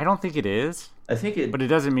sure. I don't think it is. I think it, but it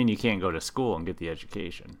doesn't mean you can't go to school and get the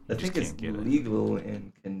education. I think it's legal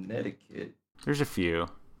in Connecticut. There's a few.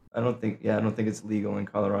 I don't think it's legal in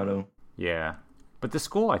Colorado. Yeah, but the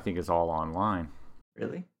school I think is all online.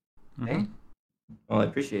 Really? Mm-hmm. Hey. Well, I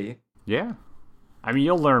appreciate you. Yeah, I mean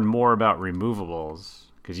you'll learn more about removables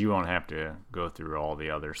because you won't have to go through all the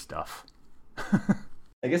other stuff.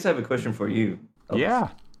 I guess I have a question for you. Yeah.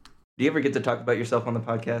 Do you ever get to talk about yourself on the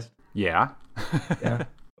podcast? Yeah. Yeah.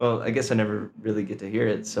 Well, I guess I never really get to hear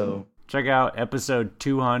it, so... Check out episode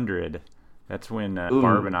 200. That's when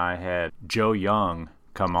Barb and I had Joe Young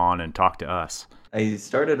come on and talk to us. I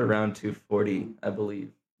started around 240, I believe.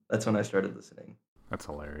 That's when I started listening. That's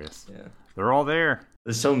hilarious. Yeah. They're all there.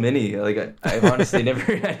 There's so many. Like, I've honestly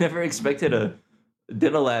I never expected a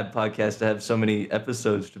Dental Lab podcast to have so many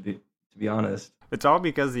episodes, to be honest. It's all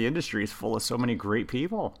because the industry is full of so many great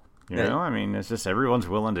people. You know, I mean, it's just everyone's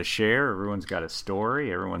willing to share. Everyone's got a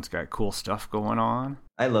story. Everyone's got cool stuff going on.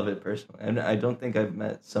 I love it personally. And I don't think I've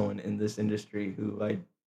met someone in this industry who I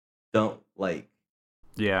don't like.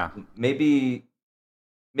 Yeah. Maybe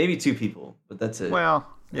 2 people, but that's it. Well,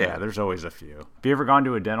 yeah, there's always a few. Have you ever gone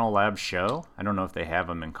to a Dental Lab show? I don't know if they have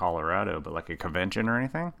them in Colorado, but like a convention or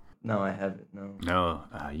anything? No, I haven't, no. No,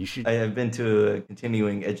 you should. I have been to a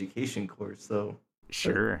continuing education course, though.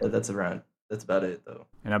 Sure. But that's about it, though.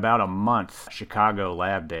 In about a month, Chicago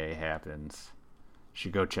Lab Day happens. You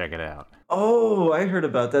should go check it out. Oh, I heard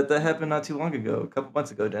about that. That happened not too long ago, a couple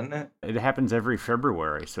months ago, didn't it? It happens every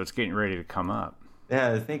February, so it's getting ready to come up.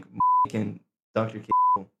 Yeah, I think and Dr. K,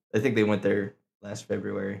 I think they went there last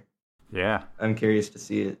February. Yeah. I'm curious to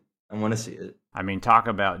see it. I want to see it. I mean, talk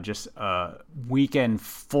about just a weekend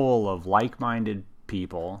full of like-minded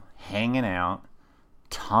people hanging out,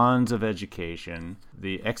 tons of education.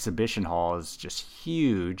 The exhibition hall is just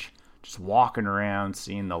huge. Just walking around,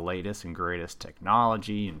 seeing the latest and greatest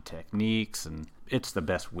technology and techniques, and it's the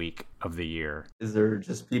best week of the year. Is there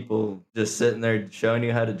just people just sitting there showing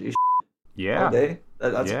you how to do shit all day?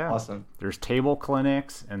 That's awesome. There's table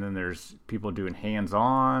clinics, and then there's people doing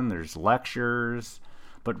hands-on, there's lectures,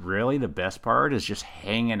 but really the best part is just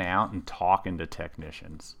hanging out and talking to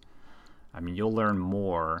technicians. I mean, you'll learn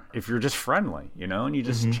more if you're just friendly, and you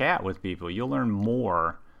just chat with people. You'll learn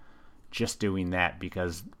more just doing that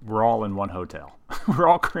because we're all in one hotel. We're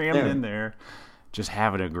all crammed in there, just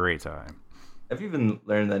having a great time. I've even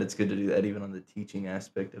learned that it's good to do that even on the teaching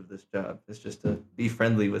aspect of this job. It's just to be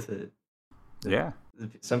friendly with it. Yeah.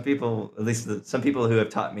 Some people, at least some people who have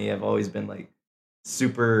taught me, have always been like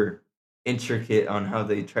super intricate on how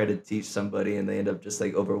they try to teach somebody, and they end up just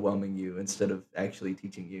like overwhelming you instead of actually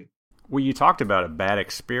teaching you. Well, you talked about a bad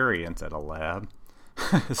experience at a lab.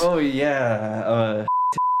 Oh, yeah.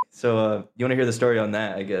 So you want to hear the story on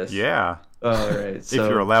that, I guess? Yeah. All right. So, if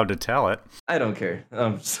you're allowed to tell it. I don't care.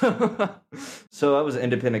 So I was an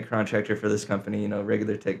independent contractor for this company,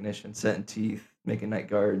 regular technician, setting teeth, making night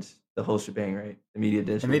guards, the whole shebang, right? Immediate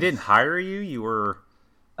district. And they didn't hire you? You were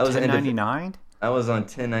 1099? I was on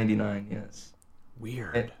 1099, yes.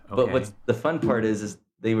 Weird. Okay. But what's the fun part is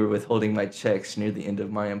they were withholding my checks near the end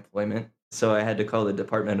of my employment. So I had to call the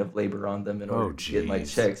Department of Labor on them in order to get my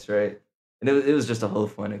checks, right? And it was just a whole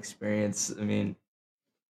fun experience. I mean,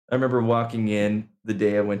 I remember walking in the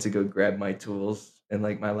day I went to go grab my tools and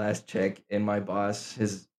like my last check, and my boss,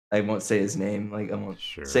 I won't say his name, like I won't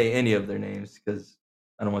say any of their names because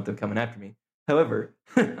I don't want them coming after me. However,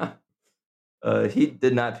 he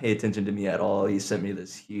did not pay attention to me at all. He sent me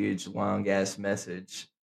this huge long ass message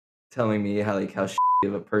telling me how shitty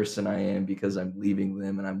of a person I am because I'm leaving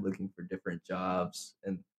them and I'm looking for different jobs,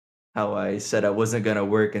 and how I said I wasn't going to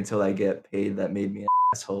work until I get paid. That made me an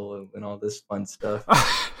asshole and all this fun stuff.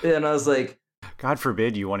 And I was like, God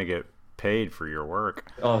forbid you want to get paid for your work.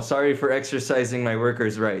 Oh, sorry for exercising my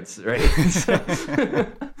workers' rights, right?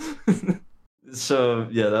 So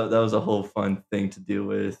yeah, that was a whole fun thing to deal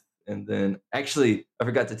with. And then actually, I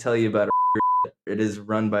forgot to tell you about it. It is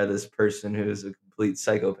run by this person who is a complete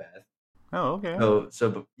psychopath. Oh, okay.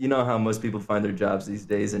 So you know how most people find their jobs these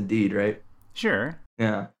days, Indeed, right? Sure.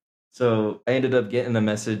 Yeah. So I ended up getting a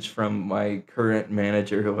message from my current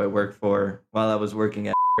manager who I work for while I was working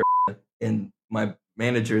at and my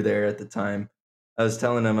manager there at the time. I was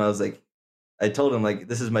telling him, I told him like,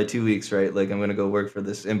 this is my 2 weeks, right? Like I'm going to go work for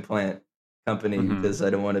this implant company because I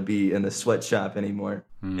don't want to be in the sweatshop anymore.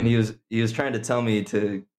 And he was trying to tell me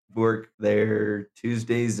to work there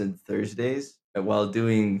Tuesdays and Thursdays while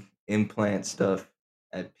doing implant stuff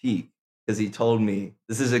at peak. Because he told me,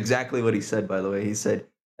 this is exactly what he said, by the way. He said,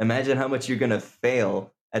 imagine how much you're going to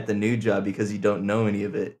fail at the new job because you don't know any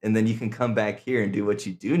of it. And then you can come back here and do what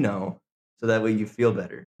you do know. So that way you feel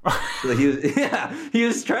better. So he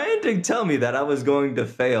was trying to tell me that I was going to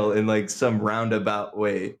fail in like some roundabout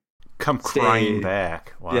way. Come crying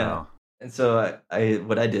back. Wow. Yeah. And so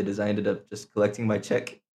what I did is I ended up just collecting my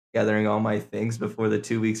check, gathering all my things before the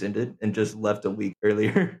 2 weeks ended, and just left a week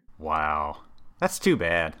earlier. Wow. That's too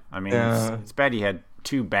bad. I mean, it's bad you had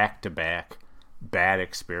 2 back-to-back bad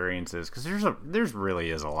experiences, because there's really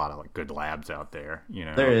is a lot of like good labs out there, you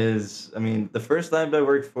know. There is. I mean, the first lab I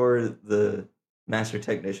worked for, the master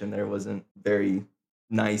technician there wasn't very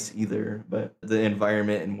nice either, but the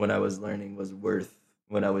environment and what I was learning was worth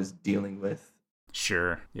what I was dealing with.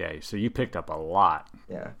 Sure. Yeah, so you picked up a lot.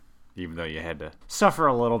 Yeah. Even though you had to suffer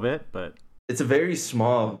a little bit, but it's a very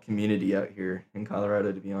small community out here in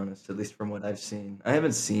Colorado, to be honest, at least from what I've seen. I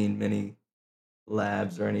haven't seen many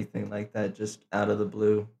labs or anything like that just out of the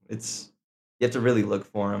blue. You have to really look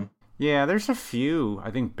for them. Yeah, there's a few,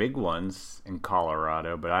 I think, big ones in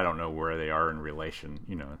Colorado, but I don't know where they are in relation,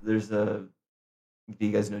 you know. There's do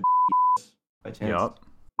you guys know by chance? Yup.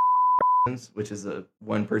 Which is a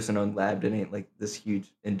one-person owned lab. It ain't like this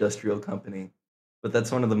huge industrial company, but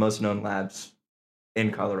that's one of the most known labs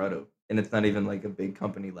in Colorado, and it's not even like a big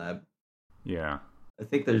company lab. Yeah. I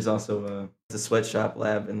think there's also a sweatshop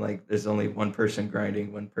lab, and like there's only one person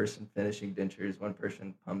grinding, one person finishing dentures, one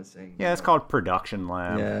person pumicing. Yeah, it's called production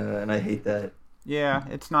lab. Yeah, and I hate that. Yeah,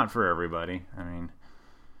 it's not for everybody. I mean,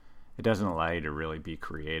 it doesn't allow you to really be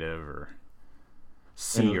creative or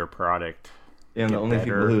see your product. Yeah, and the only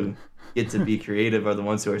better. people who get to be creative are the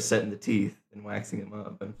ones who are setting the teeth and waxing them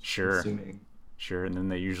up. I'm assuming. Sure, and then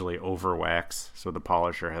they usually overwax, so the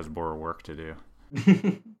polisher has more work to do.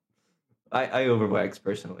 I overwax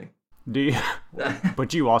personally. Do you?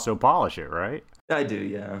 But you also polish it, right? I do,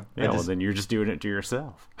 yeah. Yeah, well, then you're just doing it to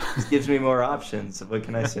yourself. It gives me more options. What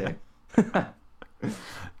can I say?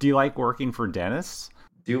 Do you like working for dentists?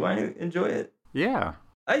 Do I enjoy it? Yeah.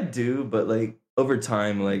 I do, but like over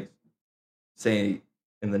time, like say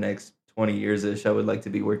in the next 20 years-ish, I would like to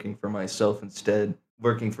be working for myself instead,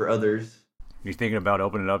 working for others. You thinking about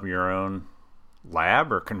opening up your own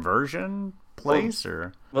lab or conversion place,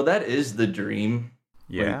 or? Well, that is the dream.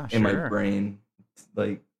 Yeah, like, in my brain.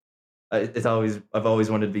 Like I've always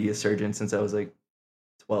wanted to be a surgeon since I was like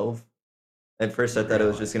 12. At first, I thought it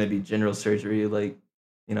was just going to be general surgery, like,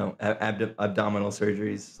 you know, abdominal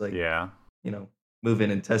surgeries, like, you know,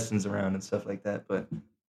 moving intestines around and stuff like that. But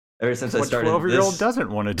ever since I started, 12-year-old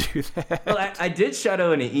doesn't want to do that. Well, I did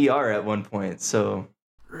shadow in an ER at one point, so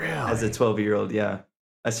really, as a 12-year-old, yeah,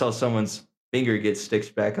 I saw someone's finger get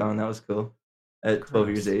stitched back on. That was cool at 12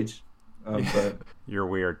 years age. But you're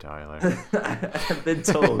weird, Tyler. I've been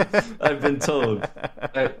told.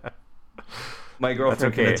 My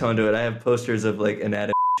girlfriend can attone to it. I have posters of like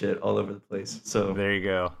anatomy shit all over the place. So there you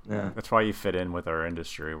go. Yeah, that's why you fit in with our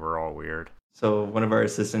industry. We're all weird. So one of our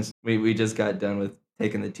assistants, we just got done with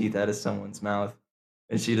taking the teeth out of someone's mouth,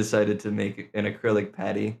 and she decided to make an acrylic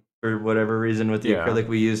patty for whatever reason with the acrylic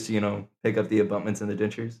we used to, you know, pick up the abutments and the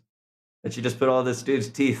dentures. And she just put all this dude's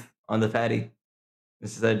teeth on the patty. And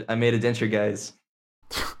she said, "I made a denture, guys."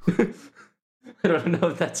 I don't know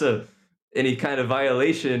if that's any kind of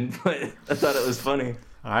violation, but I thought it was funny.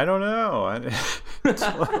 I don't know.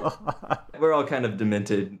 We're all kind of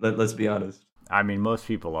demented, let's be honest. I mean, most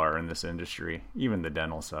people are in this industry, even the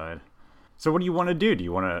dental side. So what do you want to do? Do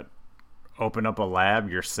you want to open up a lab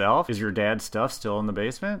yourself? Is your dad's stuff still in the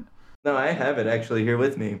basement? No, I have it actually here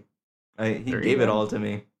with me. He gave it all to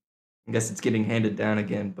me. I guess it's getting handed down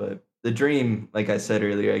again, but the dream, like I said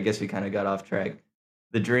earlier, I guess we kind of got off track.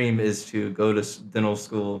 The dream is to go to dental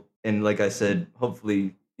school and, like I said,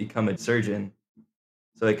 hopefully become a surgeon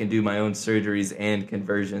so I can do my own surgeries and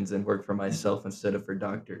conversions and work for myself instead of for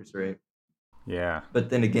doctors, right? Yeah. But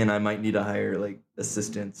then again, I might need to hire like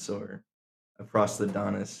assistants or a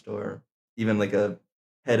prosthodontist or even like a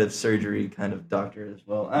head of surgery kind of doctor as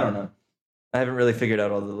well. I don't know. I haven't really figured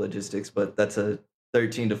out all the logistics, but that's a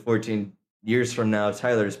 13 to 14 years from now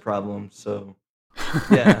Tyler's problem. So,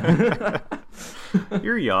 yeah.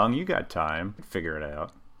 You're young. You got time. Figure it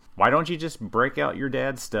out. Why don't you just break out your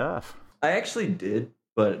dad's stuff? I actually did,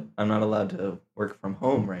 but I'm not allowed to work from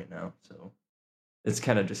home right now. So it's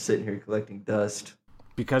kind of just sitting here collecting dust.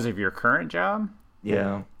 Because of your current job?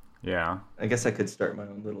 Yeah. Yeah. I guess I could start my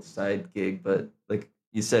own little side gig, but like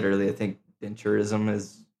you said earlier, I think denturism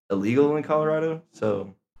is illegal in Colorado.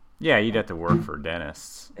 So yeah, you'd have to work for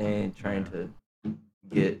dentists. And trying to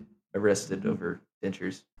get arrested over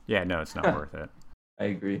dentures. Yeah, no, it's not worth it. I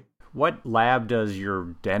agree. What lab does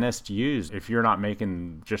your dentist use if you're not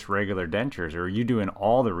making just regular dentures? Or are you doing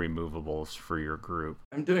all the removables for your group?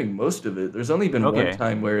 I'm doing most of it. There's only been one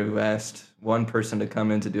time where we've asked one person to come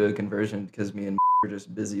in to do a conversion because me and were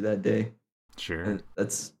just busy that day. Sure. And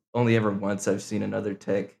that's only ever once I've seen another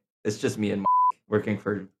tech. It's just me and working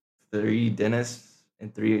for 3 dentists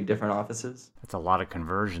in 3 different offices. That's a lot of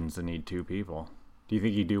conversions to need 2 people. Do you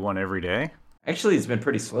think you do one every day? Actually, it's been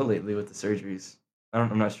pretty slow lately with the surgeries.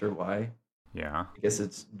 I'm not sure why. Yeah. I guess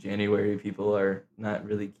it's January. People are not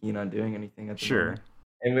really keen on doing anything at the Sure. moment.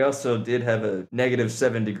 And we also did have a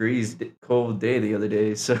 -7 degrees cold day the other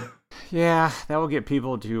day, so... Yeah, that will get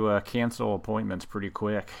people to cancel appointments pretty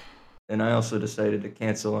quick. And I also decided to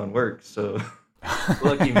cancel on work, so...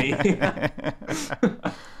 Lucky me.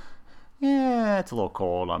 Yeah, it's a little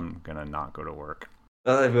cold. I'm going to not go to work.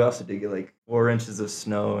 We also did get like 4 inches of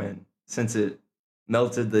snow, and since it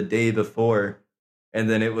melted the day before, and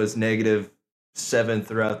then it was -7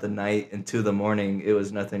 throughout the night into the morning, it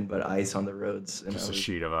was nothing but ice on the roads. And just a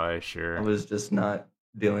sheet of ice, sure. I was just not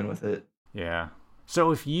dealing with it. Yeah.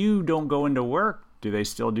 So if you don't go into work, do they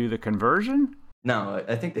still do the conversion? No,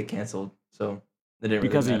 I think they canceled, so it didn't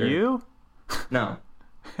because really matter. Of you? No.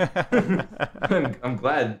 I'm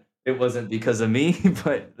glad it wasn't because of me,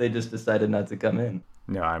 but they just decided not to come in.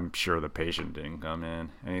 No, I'm sure the patient didn't come in.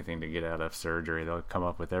 Anything to get out of surgery, they'll come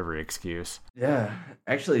up with every excuse. Yeah.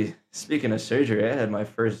 Actually, speaking of surgery, I had my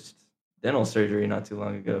first dental surgery not too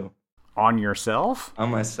long ago. On yourself? On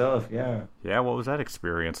myself, yeah. Yeah, what was that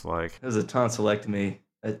experience like? It was a tonsillectomy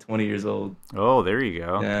at 20 years old. Oh, there you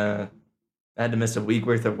go. Yeah. I had to miss a week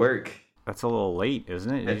worth of work. That's a little late,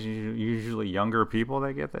 isn't it? Usually younger people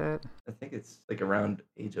that get that? I think it's like around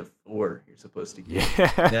age of 4 you're supposed to get.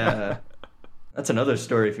 Yeah. That's another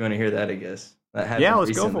story if you want to hear that, I guess. That happened let's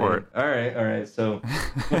recently. go for it. All right. So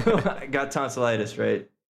I got tonsillitis, right?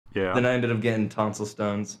 Yeah. Then I ended up getting tonsil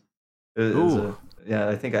stones.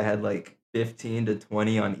 I think I had like 15 to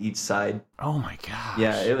 20 on each side. Oh my gosh.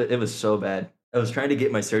 Yeah, it was so bad. I was trying to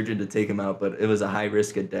get my surgeon to take him out, but it was a high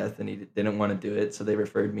risk of death, and he didn't want to do it, so they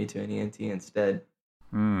referred me to an ENT instead.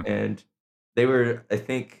 And they were, I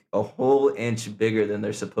think, a whole inch bigger than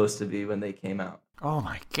they're supposed to be when they came out. Oh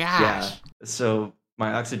my gosh. Yeah. So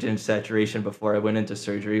my oxygen saturation before I went into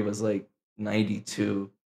surgery was like 92,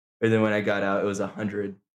 and then when I got out, it was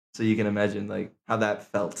 100. So you can imagine like how that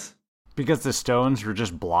felt. Because the stones were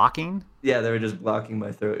just blocking? Yeah, they were just blocking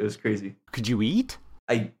my throat. It was crazy. Could you eat?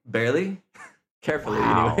 I barely. Carefully,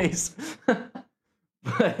 wow. Anyways.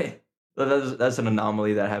 But that's an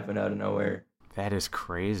anomaly that happened out of nowhere. That is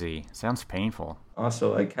crazy. Sounds painful.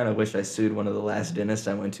 Also, I kind of wish I sued one of the last dentists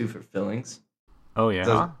I went to for fillings. Oh,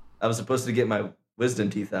 yeah? I was supposed to get my wisdom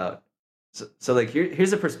teeth out. So like,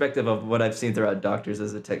 here's a perspective of what I've seen throughout doctors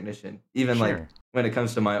as a technician, even like when it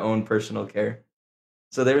comes to my own personal care.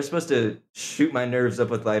 So they were supposed to shoot my nerves up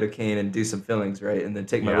with lidocaine and do some fillings, right? And then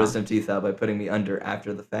take my wisdom teeth out by putting me under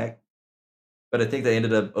after the fact. But I think they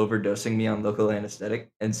ended up overdosing me on local anesthetic.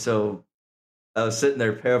 And so I was sitting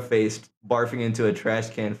there pale-faced, barfing into a trash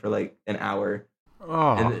can for like an hour.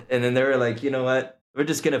 Oh. And then they were like, you know what? We're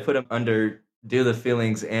just going to put him under, do the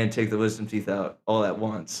fillings, and take the wisdom teeth out all at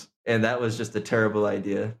once. And that was just a terrible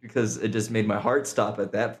idea because it just made my heart stop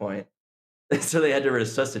at that point. So they had to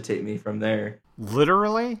resuscitate me from there.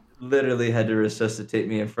 Literally? Literally had to resuscitate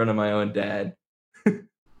me in front of my own dad.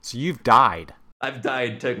 So you've died? I've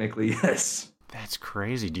died, technically, yes. That's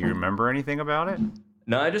crazy. Do you remember anything about it?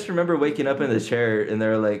 No, I just remember waking up in the chair and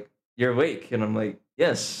they're like, "You're awake." And I'm like,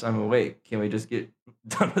 "Yes, I'm awake. Can we just get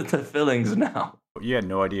done with the fillings now?" You had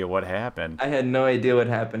no idea what happened. I had no idea what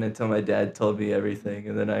happened until my dad told me everything.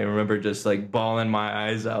 And then I remember just like bawling my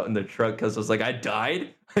eyes out in the truck because I was like, I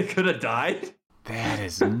died? I could have died? That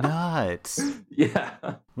is nuts. Yeah.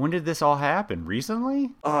 When did this all happen?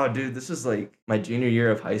 Recently? Oh, dude, this is like my junior year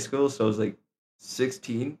of high school. So I was like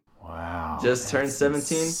 16. Wow. Just turned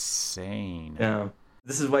 17. Insane. Yeah.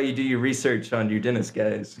 This is why you do your research on your dentist,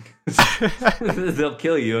 guys. They'll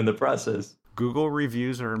kill you in the process. Google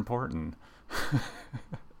reviews are important.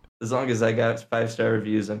 As long as I got 5-star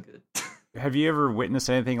reviews, I'm good. Have you ever witnessed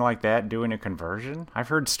anything like that doing a conversion? I've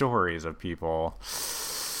heard stories of people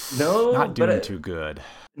not doing too good.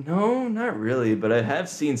 No, not really, but I have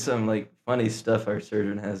seen some like funny stuff our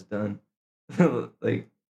surgeon has done. Like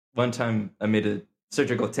one time I made a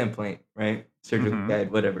surgical template, right? Surgical guide,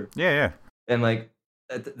 whatever. Yeah. And like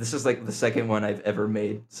this is like the second one I've ever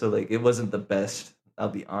made. So like it wasn't the best, I'll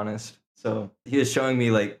be honest. So he was showing me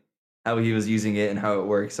like how he was using it and how it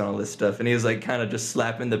works and all this stuff. And he was like kind of just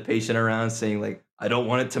slapping the patient around saying like, I don't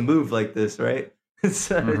want it to move like this, right?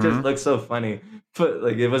 So it just looked so funny. But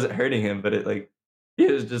like it wasn't hurting him, but it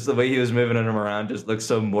was just the way he was moving him around just looked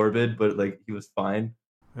so morbid, but like he was fine.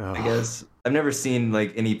 Ugh. I guess I've never seen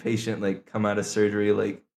like any patient like come out of surgery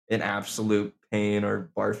like in absolute pain or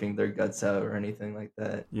barfing their guts out or anything like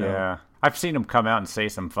that. Yeah. I've seen them come out and say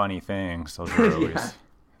some funny things. Those are always,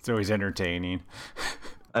 It's always entertaining.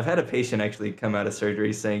 I've had a patient actually come out of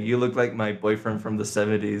surgery saying, "You look like my boyfriend from the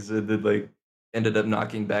 70s," and then like ended up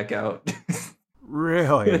knocking back out.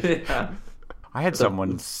 Really? Yeah. I had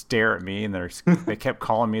someone stare at me, and they kept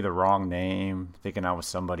calling me the wrong name, thinking I was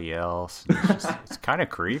somebody else. It's kind of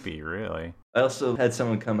creepy, really. I also had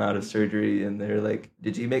someone come out of surgery, and they're like,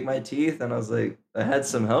 "Did you make my teeth?" And I was like, "I had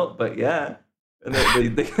some help, but yeah." And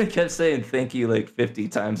they kept saying thank you like 50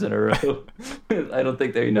 times in a row. I don't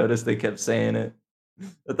think they noticed they kept saying it.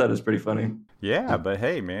 I thought it was pretty funny. Yeah, but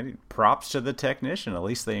hey, man, props to the technician. At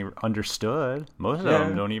least they understood. Most of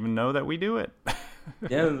them don't even know that we do it.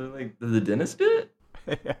 Yeah, they're like, did the dentist do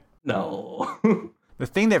it? No. The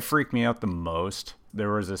thing that freaked me out the most,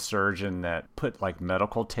 there was a surgeon that put like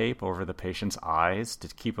medical tape over the patient's eyes to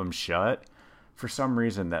keep them shut. For some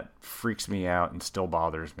reason, that freaks me out and still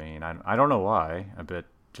bothers me. And I don't know why, but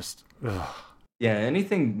just, ugh. Yeah,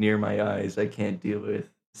 anything near my eyes I can't deal with.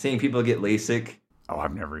 Seeing people get LASIK. Oh,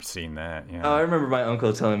 I've never seen that. Yeah. Oh, I remember my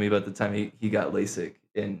uncle telling me about the time he got LASIK.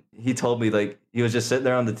 And he told me, like, he was just sitting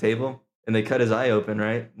there on the table, and they cut his eye open,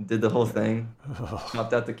 right? Did the whole thing.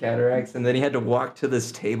 Popped out the cataracts. And then he had to walk to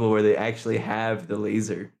this table where they actually have the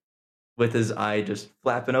laser with his eye just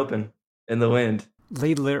flapping open in the wind.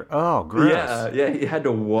 Oh, gross. Yeah, he had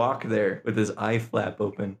to walk there with his eye flap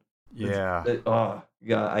open. Yeah.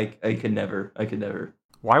 I could never.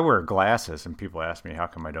 Why wear glasses? And people ask me, how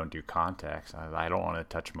come I don't do contacts? I don't want to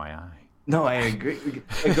touch my eye. No, I agree.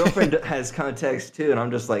 My girlfriend has contacts too, and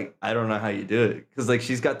I'm just like, I don't know how you do it. Because like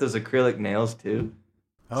she's got those acrylic nails too.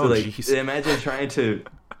 Oh, so like, geez. Imagine trying to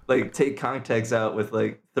like take contacts out with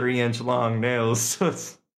like 3-inch long nails.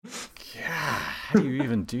 Yeah, how do you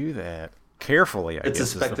even do that? Carefully, I guess.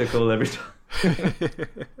 It's a spectacle every time.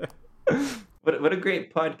 What a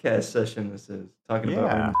great podcast session this is. Talking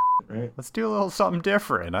about right? Let's do a little something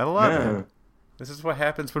different. I love it. This is what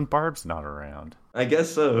happens when Barb's not around. I guess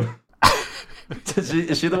so.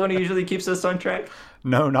 Is she the one who usually keeps us on track?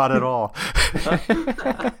 No, not at all.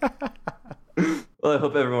 Well, I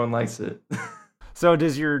hope everyone likes it. So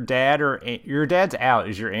does your dad's out?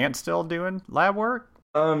 Is your aunt still doing lab work?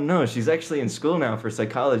 No, she's actually in school now for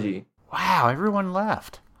psychology. Wow, everyone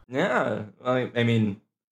left. Yeah, I mean,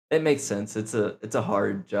 it makes sense. It's a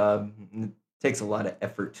hard job. It takes a lot of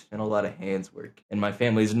effort and a lot of hands work. And my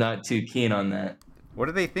family's not too keen on that. What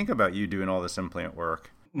do they think about you doing all this implant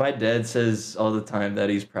work? My dad says all the time that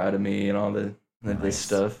he's proud of me and all this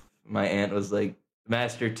stuff. My aunt was like,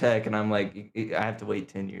 Master Tech, and I'm like, I have to wait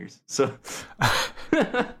 10 years. So,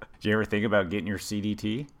 do you ever think about getting your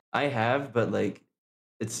CDT? I have, but like,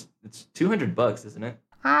 it's $200, isn't it?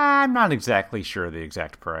 I'm not exactly sure the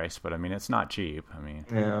exact price, but I mean, it's not cheap. I mean,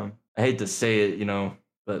 yeah, I hate to say it,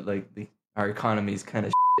 but like our economy is kind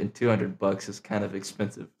of and $200 is kind of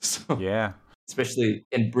expensive. So yeah, especially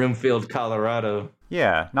in Broomfield, Colorado.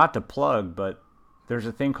 Yeah, not to plug, but there's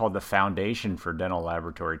a thing called the Foundation for Dental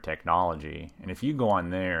Laboratory Technology. And if you go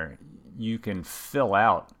on there, you can fill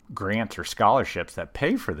out grants or scholarships that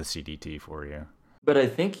pay for the CDT for you. But I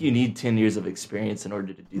think you need 10 years of experience in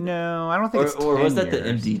order to do that. No, I don't think it's 10 Or was that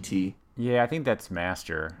years. The MDT? Yeah, I think that's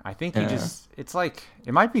master. I think it's like,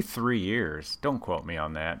 it might be 3 years. Don't quote me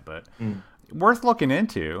on that, but worth looking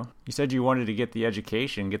into. You said you wanted to get the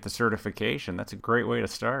education, get the certification. That's a great way to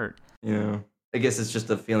start. Yeah. I guess it's just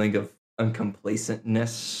a feeling of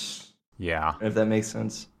uncomplacentness. Yeah. If that makes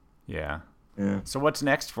sense. Yeah. Yeah. So what's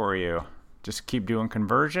next for you? Just keep doing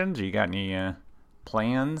conversions? Or you got any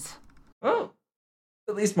plans? Well,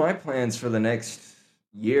 at least my plans for the next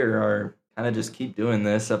year are kind of just keep doing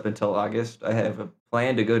this up until August. I have a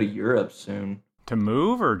plan to go to Europe soon. To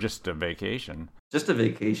move or just a vacation? Just a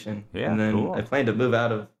vacation. Yeah, and then cool. I plan to move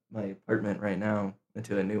out of my apartment right now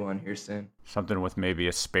into a new one here soon. Something with maybe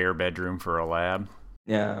a spare bedroom for a lab?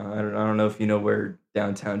 Yeah, I don't know if you know where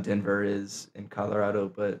downtown Denver is in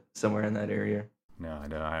Colorado, but somewhere in that area. No, I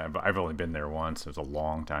don't. I've only been there once. It was a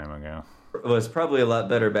long time ago. Well, it's probably a lot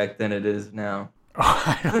better back than it is now. Oh,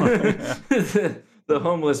 I don't The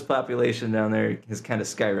homeless population down there has kind of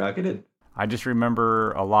skyrocketed. I just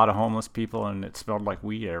remember a lot of homeless people, and it smelled like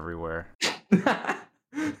weed everywhere.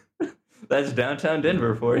 That's downtown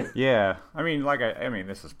Denver for you. Yeah, I mean,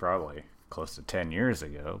 this is probably close to 10 years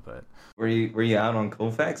ago, but Were you out on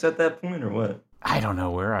Colfax at that point, or what? I don't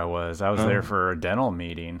know where I was. I was there for a dental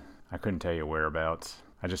meeting. I couldn't tell you whereabouts.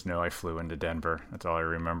 I just know I flew into Denver. That's all I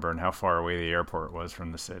remember, and how far away the airport was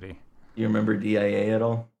from the city. You remember DIA at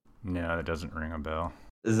all? No, that doesn't ring a bell.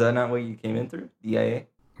 Is that not what you came in through? DIA?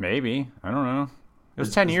 Maybe. I don't know. It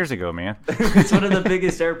was 10 years ago, man. It's one of the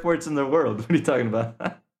biggest airports in the world. What are you talking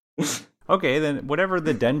about? Okay, then whatever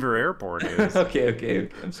the Denver airport is. Okay.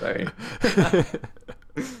 I'm sorry.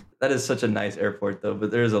 That is such a nice airport, though.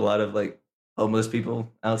 But there's a lot of homeless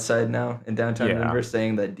people outside now in downtown Denver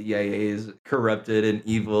saying that DIA is corrupted and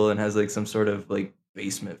evil and has some sort of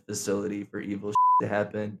basement facility for evil to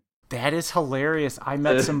happen. That is hilarious. I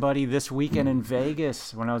met somebody this weekend in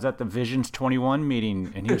Vegas when I was at the Visions 21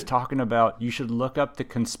 meeting, and he was talking about you should look up the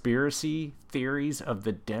conspiracy theories of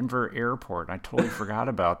the Denver airport. I totally forgot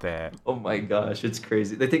about that. Oh my gosh, it's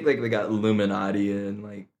crazy. They think they got Illuminati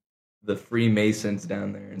and the Freemasons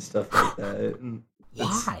down there and stuff like that.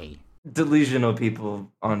 Why? Delusional people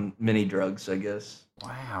on many drugs, I guess.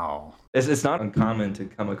 Wow. It's not uncommon to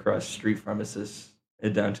come across street pharmacists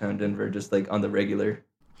in downtown Denver, just on the regular.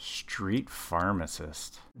 Street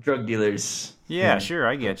pharmacist. Drug dealers. Yeah, sure,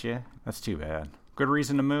 I get you. That's too bad. Good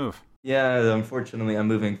reason to move. Yeah, unfortunately, I'm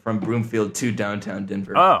moving from Broomfield to downtown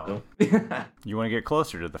Denver. Oh. So. You want to get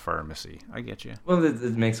closer to the pharmacy. I get you. Well, it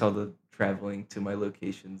makes all the traveling to my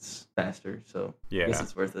locations faster, so yeah. I guess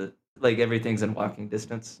it's worth it. Everything's in walking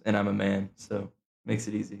distance, and I'm a man, so it makes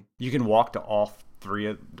it easy. You can walk to all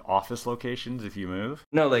 3 office locations if you move?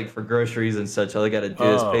 No, for groceries and such, all I gotta do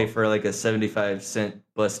is pay for a 75-cent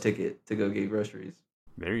bus ticket to go get groceries.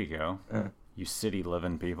 There you go. You city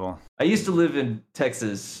living people. I used to live in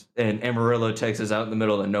Texas, in Amarillo, Texas, out in the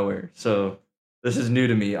middle of nowhere. So this is new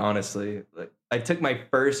to me, honestly. I took my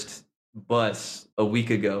first bus a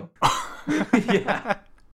week ago. Yeah.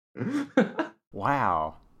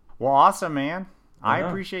 Wow. Well, awesome, man. I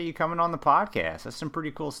appreciate you coming on the podcast. That's some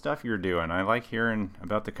pretty cool stuff you're doing. I like hearing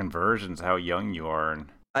about the conversions, how young you are.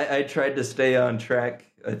 And I tried to stay on track.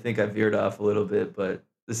 I think I veered off a little bit, but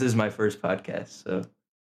this is my first podcast, so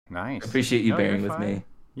nice. I appreciate you bearing with me.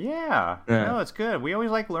 Yeah. No, it's good. We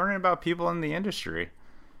always like learning about people in the industry,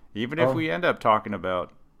 even if we end up talking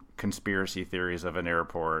about conspiracy theories of an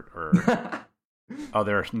airport or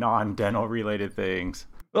other non-dental related things.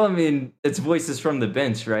 Well, I mean, it's voices from the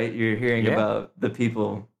bench, right? You're hearing about the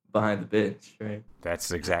people behind the bench, right? That's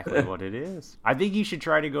exactly what it is. I think you should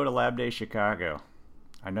try to go to Lab Day Chicago.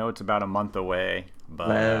 I know it's about a month away, but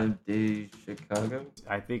Lab Day Chicago?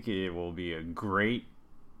 I think it will be a great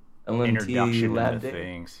LMT introduction Lab to Day?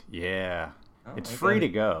 things. Yeah. It's free to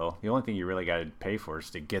go. The only thing you really got to pay for is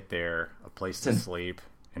to get there, a place to sleep,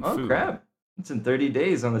 and food. Oh, crap. It's in 30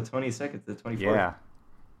 days on the 22nd to the 24th. Yeah.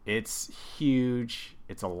 It's huge.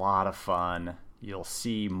 It's a lot of fun. You'll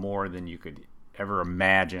see more than you could ever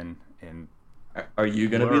imagine. And are you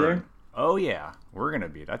going to be there? Oh, yeah. We're going to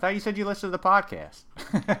be there. I thought you said you listened to the podcast.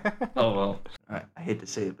 Oh, well. I hate to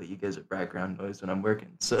say it, but you guys are background noise when I'm working.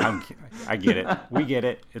 So I get it. We get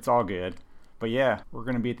it. It's all good. But yeah, we're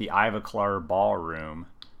going to be at the Iva Clar Ballroom.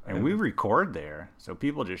 And we record there. So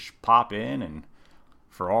people just pop in, and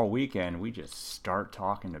for all weekend, we just start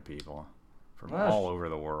talking to people from all over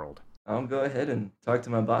the world. I'll go ahead and talk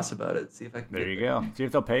to my boss about it. See if I can. There you go. See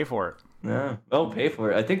if they'll pay for it. Yeah. Oh, pay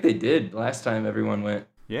for it. I think they did last time everyone went.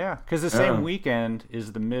 Yeah, because the same weekend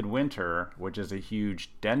is the Midwinter, which is a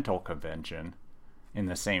huge dental convention in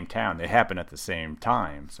the same town. They happen at the same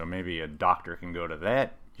time. So maybe a doctor can go to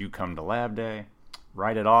that. You come to Lab Day.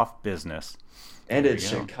 Write it off. Business. And it's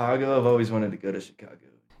Chicago. I've always wanted to go to Chicago.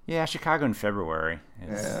 Yeah, Chicago in February.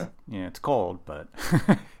 It's cold, but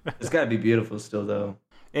it's got to be beautiful still, though.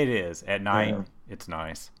 It is. At night, it's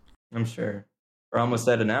nice. I'm sure. We're almost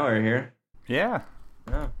at an hour here. Yeah.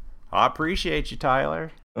 I appreciate you,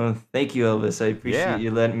 Tyler. Well, thank you, Elvis. I appreciate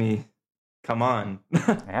you letting me come on.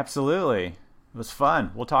 Absolutely. It was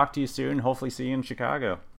fun. We'll talk to you soon. Hopefully see you in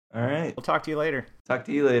Chicago. All right. We'll talk to you later. Talk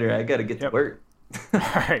to you later. I got to get to work. All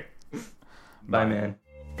right. Bye, man.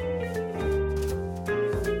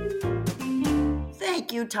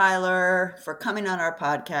 Thank you, Tyler, for coming on our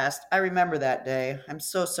podcast. I remember that day. I'm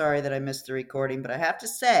so sorry that I missed the recording, but I have to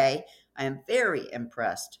say, I am very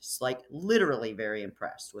impressed, like literally very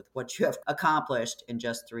impressed with what you have accomplished in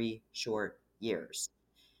just 3 short years.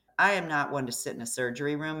 I am not one to sit in a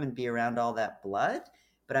surgery room and be around all that blood,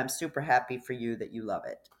 but I'm super happy for you that you love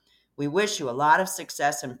it. We wish you a lot of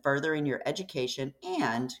success in furthering your education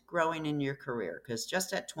and growing in your career, because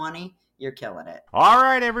just at 20, you're killing it. All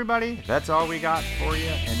right, everybody. That's all we got for you,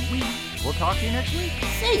 and we will talk to you next week.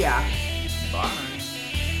 See ya. Bye.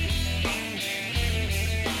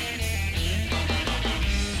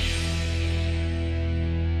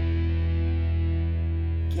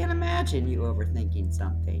 Can't imagine you overthinking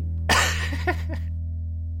something.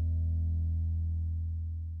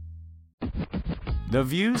 The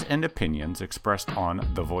views and opinions expressed on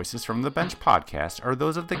the Voices from the Bench podcast are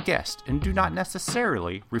those of the guest and do not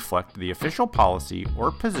necessarily reflect the official policy or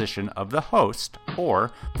position of the host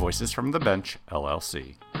or Voices from the Bench,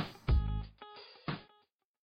 LLC.